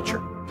 gun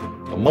culture.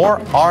 The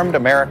more armed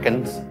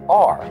Americans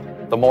are,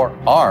 the more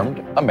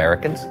armed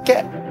Americans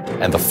get.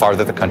 And the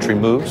farther the country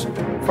moves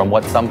from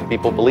what some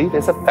people believe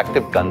is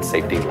effective gun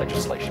safety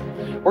legislation.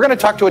 We're going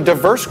to talk to a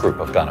diverse group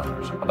of gun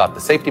owners about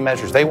the safety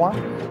measures they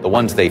want, the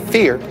ones they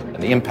fear, and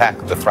the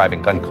impact the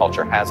thriving gun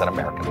culture has on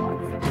American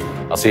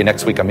life. I'll see you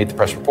next week on Meet the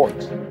Press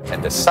Reports,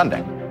 and this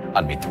Sunday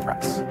on Meet the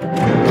Press.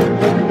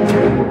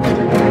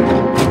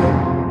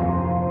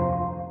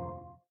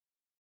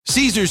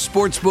 Caesars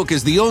Sportsbook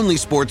is the only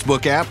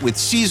sportsbook app with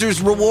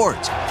Caesars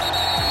Rewards.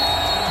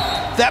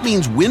 That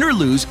means win or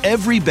lose,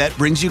 every bet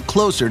brings you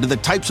closer to the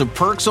types of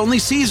perks only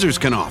Caesars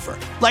can offer,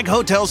 like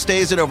hotel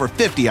stays at over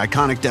 50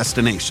 iconic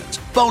destinations,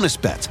 bonus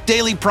bets,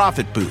 daily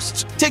profit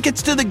boosts,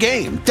 tickets to the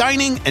game,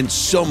 dining, and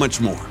so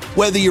much more.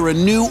 Whether you're a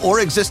new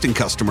or existing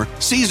customer,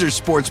 Caesars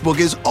Sportsbook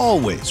is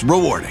always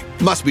rewarding.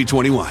 Must be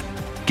 21.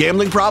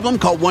 Gambling problem?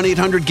 Call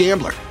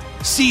 1-800-GAMBLER.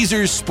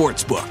 Caesars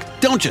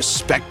Sportsbook. Don't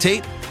just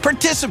spectate,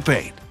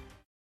 participate.